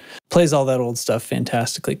and plays all that old stuff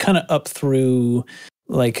fantastically, kind of up through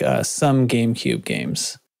some GameCube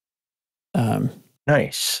games.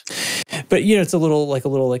 Nice. But it's a little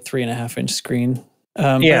 3.5-inch screen.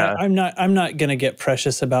 I'm not gonna get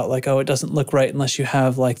precious about it doesn't look right unless you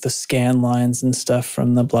have the scan lines and stuff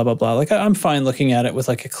from the blah blah blah. I'm fine looking at it with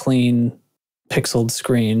a clean pixeled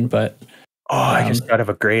screen, but I just thought of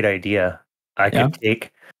a great idea. I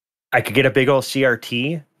could get a big old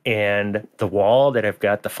CRT and the wall that I've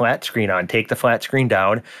got the flat screen on, take the flat screen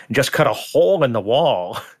down and just cut a hole in the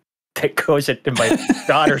wall that goes into my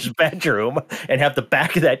daughter's bedroom and have the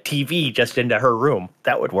back of that TV just into her room.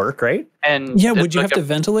 That would work, right? And would you have to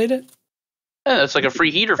ventilate it? Yeah, that's like a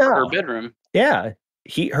free heater for her bedroom. Yeah,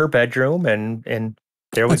 heat her bedroom, and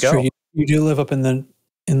there we go. True. You do live up in the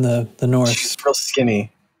north. She's real skinny.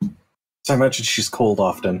 So I imagine she's cold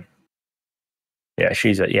often. Yeah,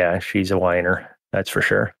 she's a whiner. That's for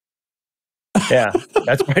sure. Yeah,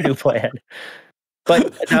 that's my new plan.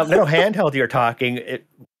 But now, little handheld you're talking,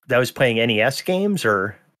 that was playing NES games,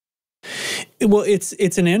 or? Well,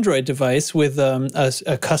 it's an Android device with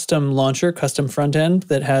a custom launcher, custom front end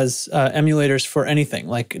that has emulators for anything,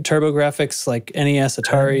 like TurboGrafx, like NES,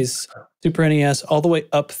 Ataris, Super NES, all the way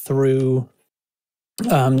up through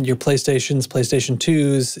your PlayStations, PlayStation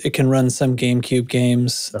 2s. It can run some GameCube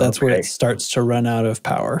games. That's where it starts to run out of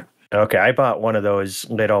power. Okay, I bought one of those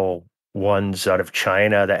little ones out of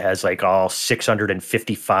China that has like all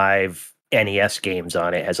 655 NES games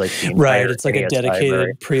on it. It has like the right, it's like NES a dedicated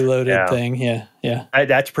library. preloaded thing. Yeah.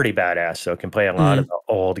 That's pretty badass. So it can play a lot of the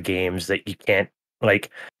old games that you can't, like.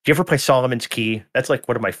 Do you ever play Solomon's Key? That's like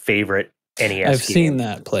one of my favorite NES games. I've seen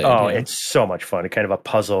that played. Oh, it's so much fun. It's kind of a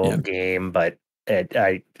puzzle game, but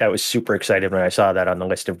I was super excited when I saw that on the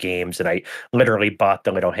list of games, and I literally bought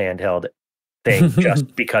the little handheld thing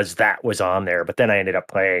just because that was on there. But then I ended up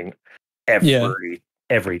playing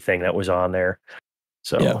everything that was on there.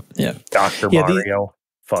 So Dr. Mario,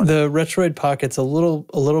 fun. The Retroid Pocket's a little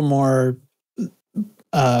more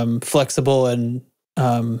flexible and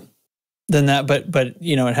than that, but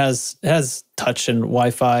you know, it has touch and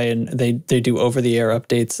Wi-Fi, and they do over-the-air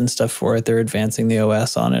updates and stuff for it. They're advancing the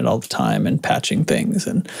OS on it all the time and patching things,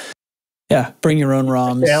 and bring your own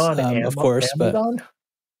ROMs, of course. Amazon?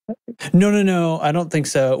 But no, I don't think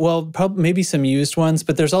so. Well, probably maybe some used ones,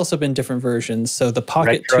 but there's also been different versions. So the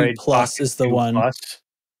Pocket Retroid 2 Plus is the one.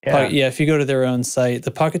 If you go to their own site,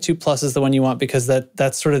 the Pocket 2 Plus is the one you want, because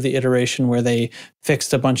that's sort of the iteration where they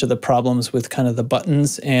fixed a bunch of the problems with kind of the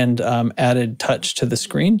buttons and added touch to the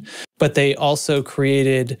screen. But they also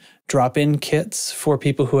created drop-in kits for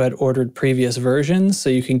people who had ordered previous versions. So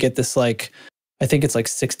you can get this, like, I think it's like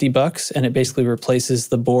 $60, and it basically replaces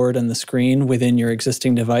the board and the screen within your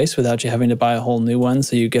existing device without you having to buy a whole new one.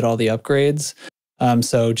 So you get all the upgrades.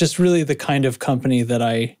 So just really the kind of company that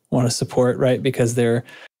I want to support, right? Because they're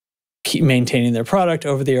keep maintaining their product,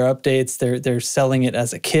 over-the-air updates. They're selling it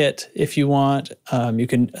as a kit if you want. You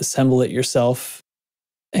can assemble it yourself,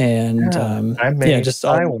 and I may just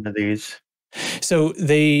buy one of these. So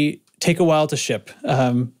they take a while to ship.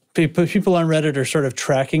 People on Reddit are sort of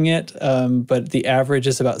tracking it, but the average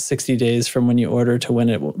is about 60 days from when you order to when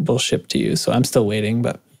it will ship to you. So I'm still waiting,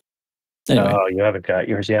 but anyway. Oh, you haven't got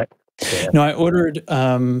yours yet? Yeah. No, I ordered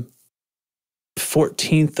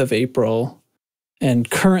 14th of April.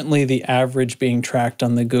 And currently the average being tracked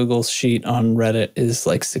on the Google sheet on Reddit is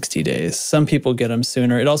like 60 days. Some people get them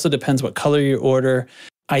sooner. It also depends what color you order.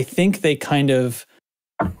 I think they kind of...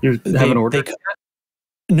 You haven't ordered it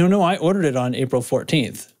yet? No, I ordered it on April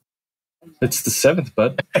 14th. It's the 7th,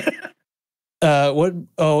 bud. What?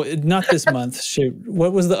 Oh, not this month. Shoot.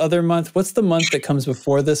 What was the other month? What's the month that comes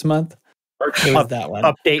before this month? It was that one.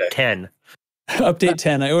 Update 10. Update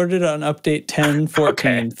 10. I ordered it on Update 10, 14th.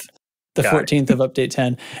 Okay. The 14th of Update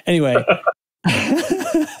 10. Anyway.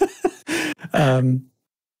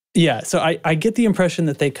 So I get the impression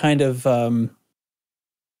that they kind of,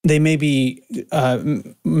 they maybe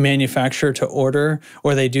manufacture to order,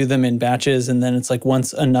 or they do them in batches, and then it's like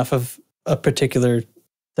once enough of a particular,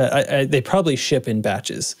 that they probably ship in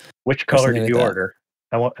batches. Which color did you order?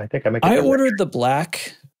 I ordered the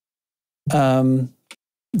black.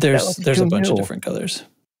 There's a bunch of different colors.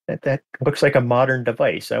 That looks like a modern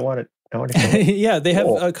device. I want it. Yeah, they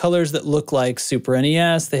have colors that look like Super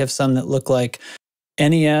NES. They have some that look like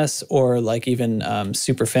NES or like even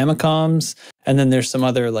Super Famicoms. And then there's some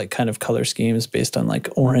other like kind of color schemes based on like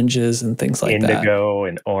oranges and things like that. Indigo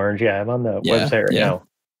and orange. Yeah, I'm on the website right now.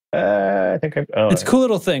 I think it's a cool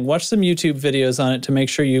little thing. Watch some YouTube videos on it to make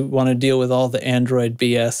sure you want to deal with all the Android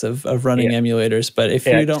BS of running emulators. But if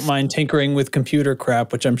you don't mind tinkering with computer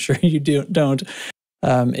crap, which I'm sure you don't,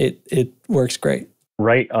 it works great.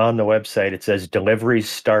 Right on the website, it says deliveries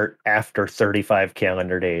start after 35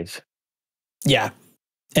 calendar days. Yeah.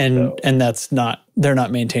 And that's not, they're not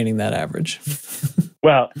maintaining that average.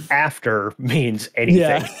 Well, after means anything.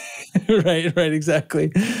 Yeah. Right,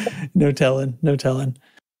 exactly. No telling.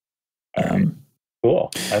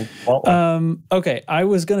 Cool. Okay, I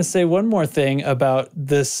was going to say one more thing about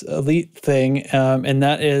this Elite thing, and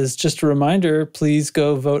that is just a reminder, please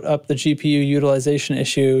go vote up the GPU utilization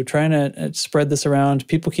issue. Trying to spread this around.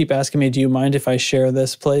 People keep asking me, do you mind if I share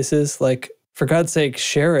this places? Like, for God's sake,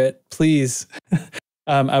 share it, please.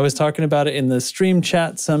 I was talking about it in the stream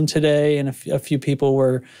chat some today, and a few people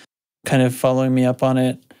were kind of following me up on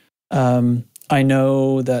it. I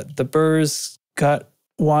know that the Burrs got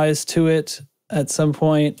wise to it at some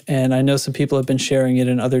point, and I know some people have been sharing it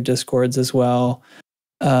in other Discords as well.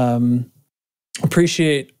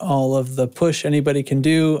 appreciate all of the push anybody can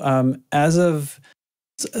do. As of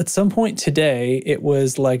at some point today, it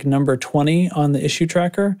was like number 20 on the issue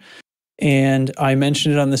tracker. And I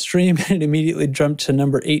mentioned it on the stream and it immediately jumped to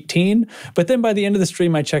number 18. But then by the end of the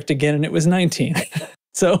stream, I checked again and it was 19.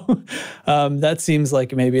 So that seems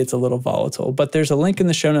like maybe it's a little volatile. But there's a link in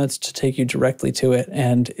the show notes to take you directly to it.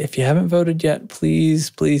 And if you haven't voted yet,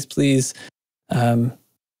 please, please, please. I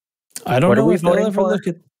don't know if they'll ever look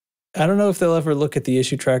at. I don't know if they'll ever look at the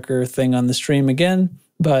issue tracker thing on the stream again.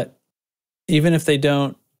 But even if they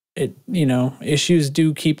don't, issues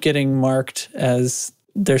do keep getting marked as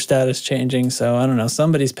their status changing. So I don't know.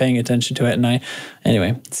 Somebody's paying attention to it. And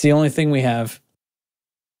anyway, it's the only thing we have.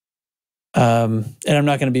 And I'm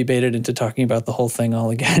not going to be baited into talking about the whole thing all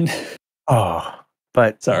again.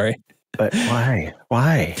 But sorry. But why?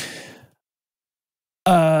 Why?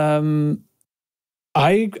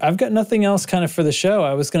 I've got nothing else kind of for the show.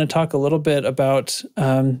 I was going to talk a little bit about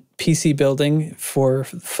PC building for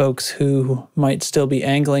folks who might still be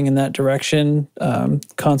angling in that direction.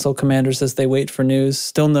 Console commanders as they wait for news.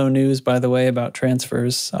 Still no news, by the way, about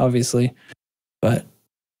transfers, obviously. But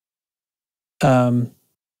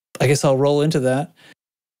I guess I'll roll into that.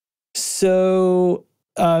 So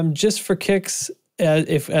just for kicks,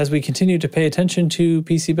 as we continue to pay attention to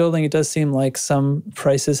PC building, it does seem like some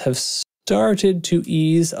prices have started to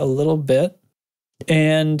ease a little bit.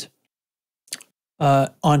 And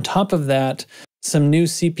on top of that, some new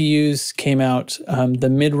CPUs came out. The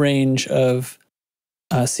mid-range of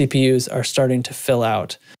CPUs are starting to fill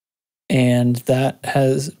out. And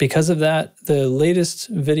because of that, the latest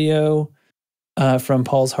video from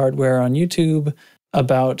Paul's Hardware on YouTube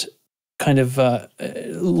about kind of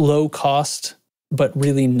low cost but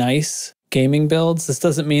really nice gaming builds. This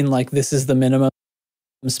doesn't mean like this is the minimum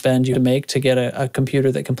spend you make to get a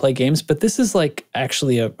computer that can play games, but this is like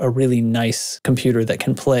actually a really nice computer that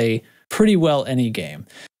can play pretty well any game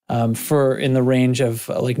for in the range of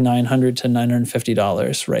like $900 to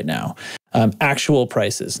 $950 right now. Actual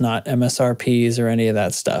prices, not MSRPs or any of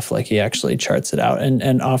that stuff. Like he actually charts it out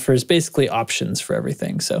and offers basically options for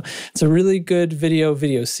everything. So it's a really good video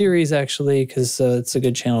series actually, because it's a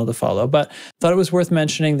good channel to follow. But thought it was worth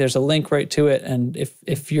mentioning. There's a link right to it. And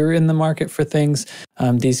if you're in the market for things,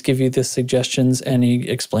 these give you the suggestions and he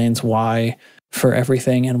explains why for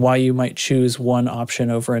everything and why you might choose one option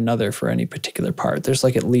over another for any particular part. There's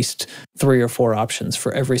like at least 3 or 4 options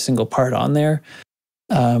for every single part on there.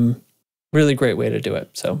 Really great way to do it.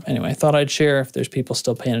 So anyway, I thought I'd share if there's people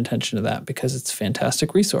still paying attention to that because it's a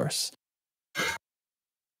fantastic resource.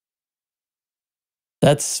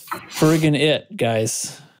 That's friggin' it,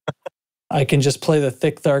 guys. I can just play the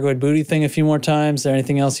thick Thargoid booty thing a few more times. Is there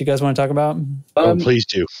anything else you guys want to talk about? Please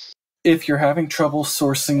do. If you're having trouble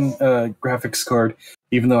sourcing a graphics card,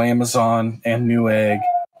 even though Amazon and Newegg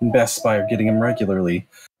and Best Buy are getting them regularly,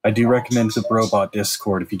 I do recommend the Brobot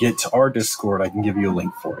Discord. If you get to our Discord, I can give you a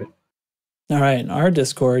link for it. All right. Our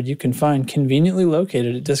Discord you can find conveniently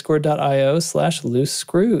located at discord.io/loose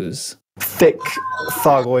screws. Thick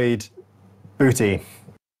Thargoid booty.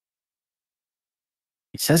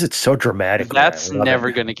 He says it's so dramatic. That's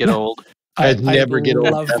never going to get old. I love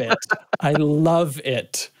it. I love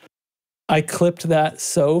it. I clipped that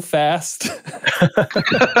so fast.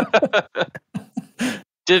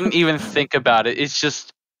 Didn't even think about it. It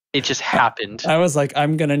just happened. I was like,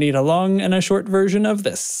 I'm going to need a long and a short version of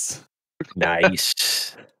this.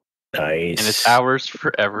 Nice. And it's ours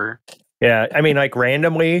forever. Yeah, I mean, like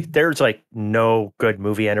randomly, there's like no good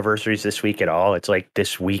movie anniversaries this week at all. It's like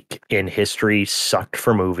this week in history sucked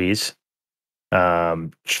for movies.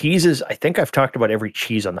 Cheeses, I think I've talked about every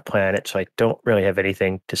cheese on the planet, so I don't really have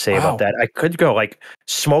anything to say about that. I could go like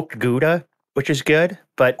smoked Gouda, which is good,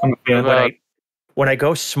 but when I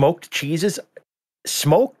go smoked cheeses,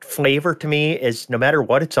 smoked flavor to me is no matter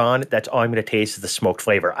what it's on, that's all I'm going to taste is the smoked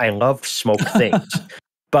flavor. I love smoked things.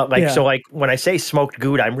 But so when I say smoked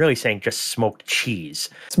Gouda, I'm really saying just smoked cheese.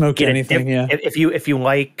 Smoked anything, yeah. If you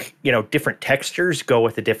like, different textures, go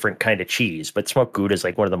with a different kind of cheese. But smoked Gouda is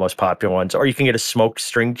like one of the most popular ones. Or you can get a smoked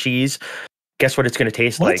string cheese. Guess what it's going to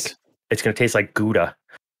taste like? It's going to taste like Gouda.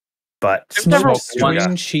 But smoked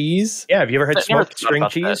string cheese? Yeah, have you ever had smoked string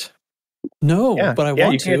cheese? No, but I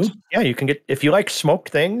want to. You can get, if you like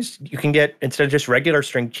smoked things, you can get, instead of just regular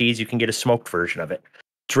string cheese, you can get a smoked version of it.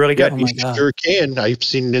 It's really good. You sure can. I've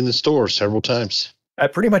seen it in the store several times.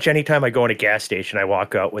 Pretty much anytime I go in a gas station, I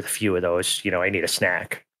walk out with a few of those. I need a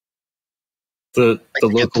snack. The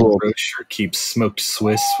local grocer keeps smoked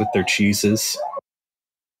Swiss with their cheeses.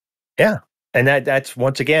 Yeah. And that's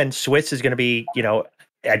once again, Swiss is going to be,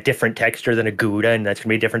 a different texture than a Gouda, and that's going to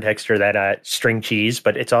be a different texture than string cheese,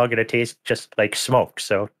 but it's all going to taste just like smoked.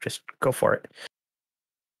 So just go for it.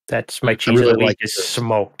 That's my cheese of the week is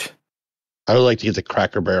smoked. I would like to get the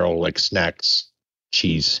Cracker Barrel like snacks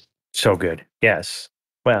cheese. So good. Yes.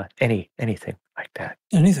 Well, anything like that.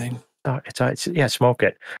 Anything. Oh, it's yeah, smoke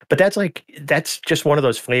it. But that's just one of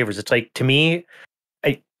those flavors. It's like, to me,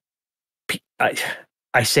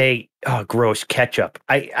 I say, oh, gross, ketchup.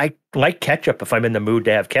 I like ketchup if I'm in the mood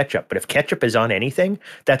to have ketchup, but if ketchup is on anything,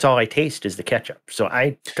 that's all I taste is the ketchup. So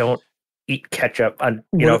I don't eat ketchup on,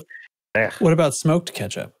 What about smoked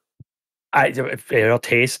ketchup? It'll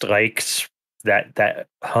taste like that,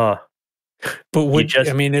 huh? But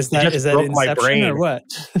is that Inception or what?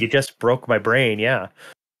 You just broke my brain, yeah.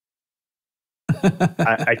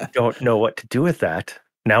 I don't know what to do with that.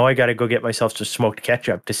 Now I got to go get myself some smoked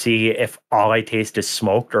ketchup to see if all I taste is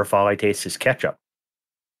smoked or if all I taste is ketchup.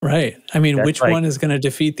 Right. I mean, that's which one is going to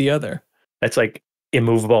defeat the other? That's like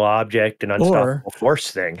immovable object and unstoppable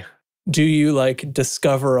force thing. Do you like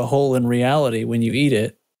discover a hole in reality when you eat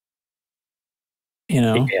it?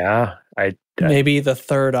 Yeah. Maybe the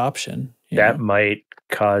third option. That might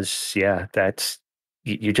cause, that's,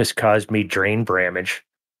 you just caused me drain damage.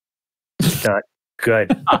 It's not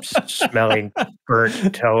good. I'm smelling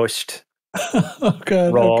burnt toast. Oh,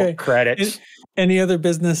 God. Roll credits. Any other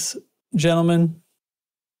business, gentlemen?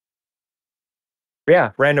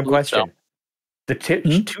 Yeah, random question. The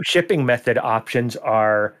two shipping method options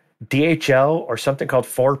are DHL or something called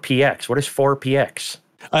 4PX. What is 4PX?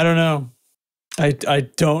 I don't know. I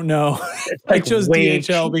don't know. I chose DHL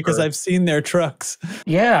cheaper because I've seen their trucks.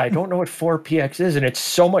 Yeah, I don't know what 4PX is, and it's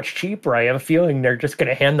so much cheaper. I have a feeling they're just going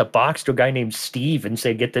to hand the box to a guy named Steve and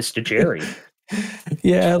say, get this to Jerry.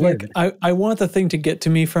 Yeah, like I want the thing to get to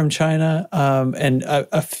me from China, and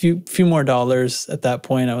a few more dollars at that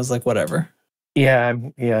point. I was like, whatever. Yeah,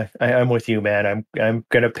 I'm with you, man. I'm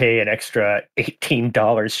going to pay an extra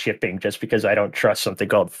 $18 shipping just because I don't trust something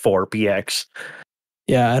called 4PX.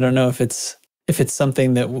 Yeah, I don't know if it's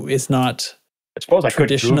something that is not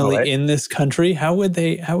traditionally in this country. How would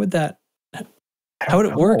it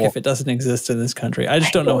work if it doesn't exist in this country? I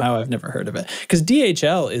just don't know how. I've never heard of it, because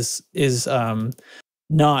DHL is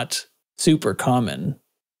not super common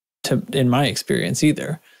in my experience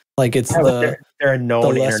either. Like it's they're a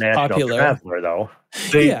known international traveler though.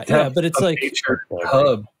 Yeah, but it's like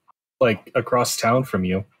hub like across town from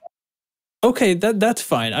you. Okay, that's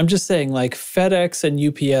fine. I'm just saying, like, FedEx and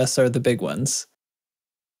UPS are the big ones.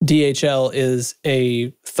 DHL is a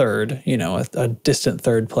third, a distant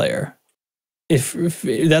third player. If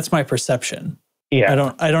that's my perception.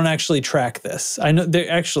 Yeah. I don't actually track this. I know there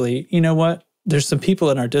actually, you know what? There's some people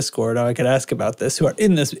in our Discord I could ask about this who are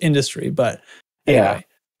in this industry, but anyway. Yeah.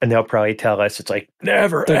 And they'll probably tell us it's like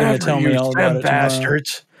never. They're going to tell me all about it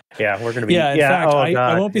bastards. Yeah, we're going to be. Yeah, in fact,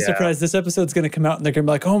 I won't be surprised. This episode's going to come out and they're going to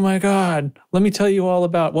be like, oh my God, let me tell you all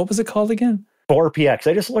about, what was it called again? 4PX.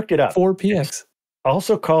 I just looked it up. 4PX. It's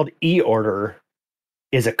also called e-order,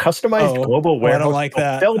 is a customized global warehouse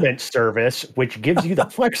fulfillment service, which gives you the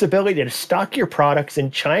flexibility to stock your products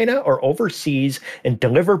in China or overseas and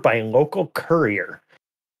deliver by local courier.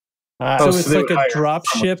 So it's like a drop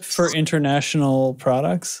ship for international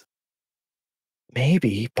products?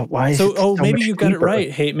 Maybe, but why is it so maybe you got cheaper? It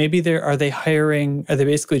right. Hey, maybe are they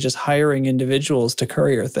basically just hiring individuals to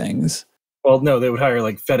courier things? Well, no, they would hire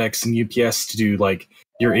like FedEx and UPS to do like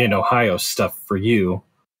you're in Ohio stuff for you.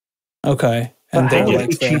 Okay. And they would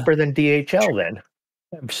be cheaper than DHL then.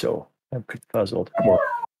 I'm puzzled.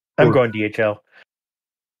 I'm going DHL.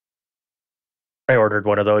 I ordered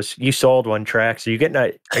one of those. You sold one, Trax. So you getting a?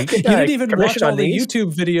 You didn't even watch all the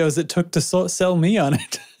YouTube videos it took to sell me on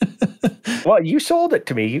it. Well, you sold it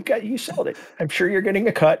to me. You sold it. I'm sure you're getting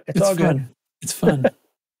a cut. It's all fun. good. It's fun.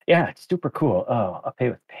 Yeah, it's super cool. Oh, I'll pay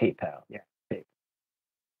with PayPal. Yeah.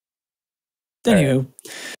 Anywho,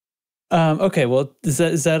 okay. Well, is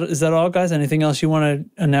that all, guys? Anything else you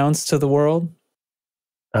want to announce to the world?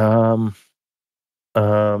 I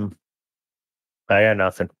got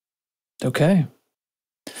nothing. Okay.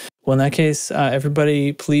 Well, in that case,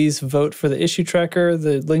 everybody, please vote for the issue tracker.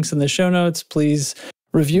 The link's in the show notes. Please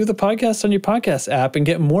review the podcast on your podcast app and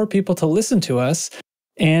get more people to listen to us.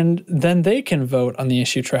 And then they can vote on the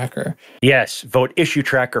issue tracker. Yes. Vote issue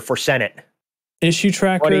tracker for Senate. Issue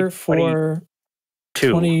tracker for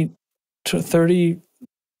 30,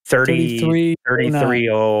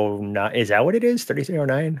 3309. Is that what it is?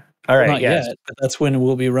 3309? All right. Not yet, but that's when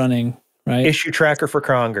we'll be running, right? Issue tracker for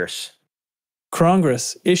crong-gress.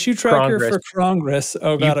 Crong-gress. Issue tracker for crong-gress.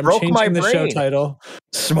 Oh God, I'm changing the show title.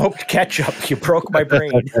 Smoked ketchup. You broke my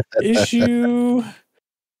brain. Issue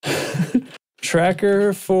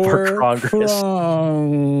tracker for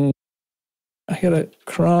crong. I got a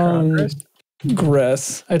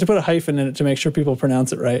crong-gress. I had to put a hyphen in it to make sure people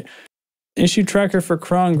pronounce it right. Issue tracker for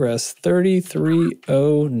crong-gress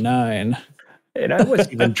 3309. And I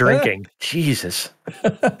wasn't even drinking. Jesus.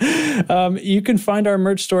 You can find our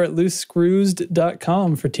merch store at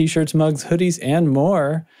loosescrews.com for t-shirts, mugs, hoodies, and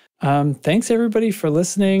more. Thanks everybody for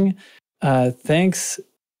listening. Thanks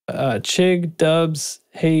Chig, Dubs,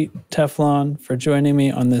 Hate, Teflon for joining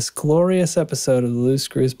me on this glorious episode of the Loose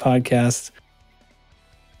Screws podcast.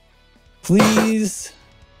 Please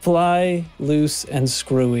fly loose and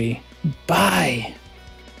screwy. Bye.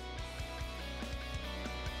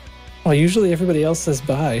 Well, usually everybody else says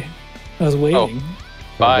bye. I was waiting.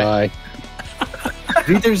 Bye.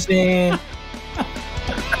 Wiedersehen.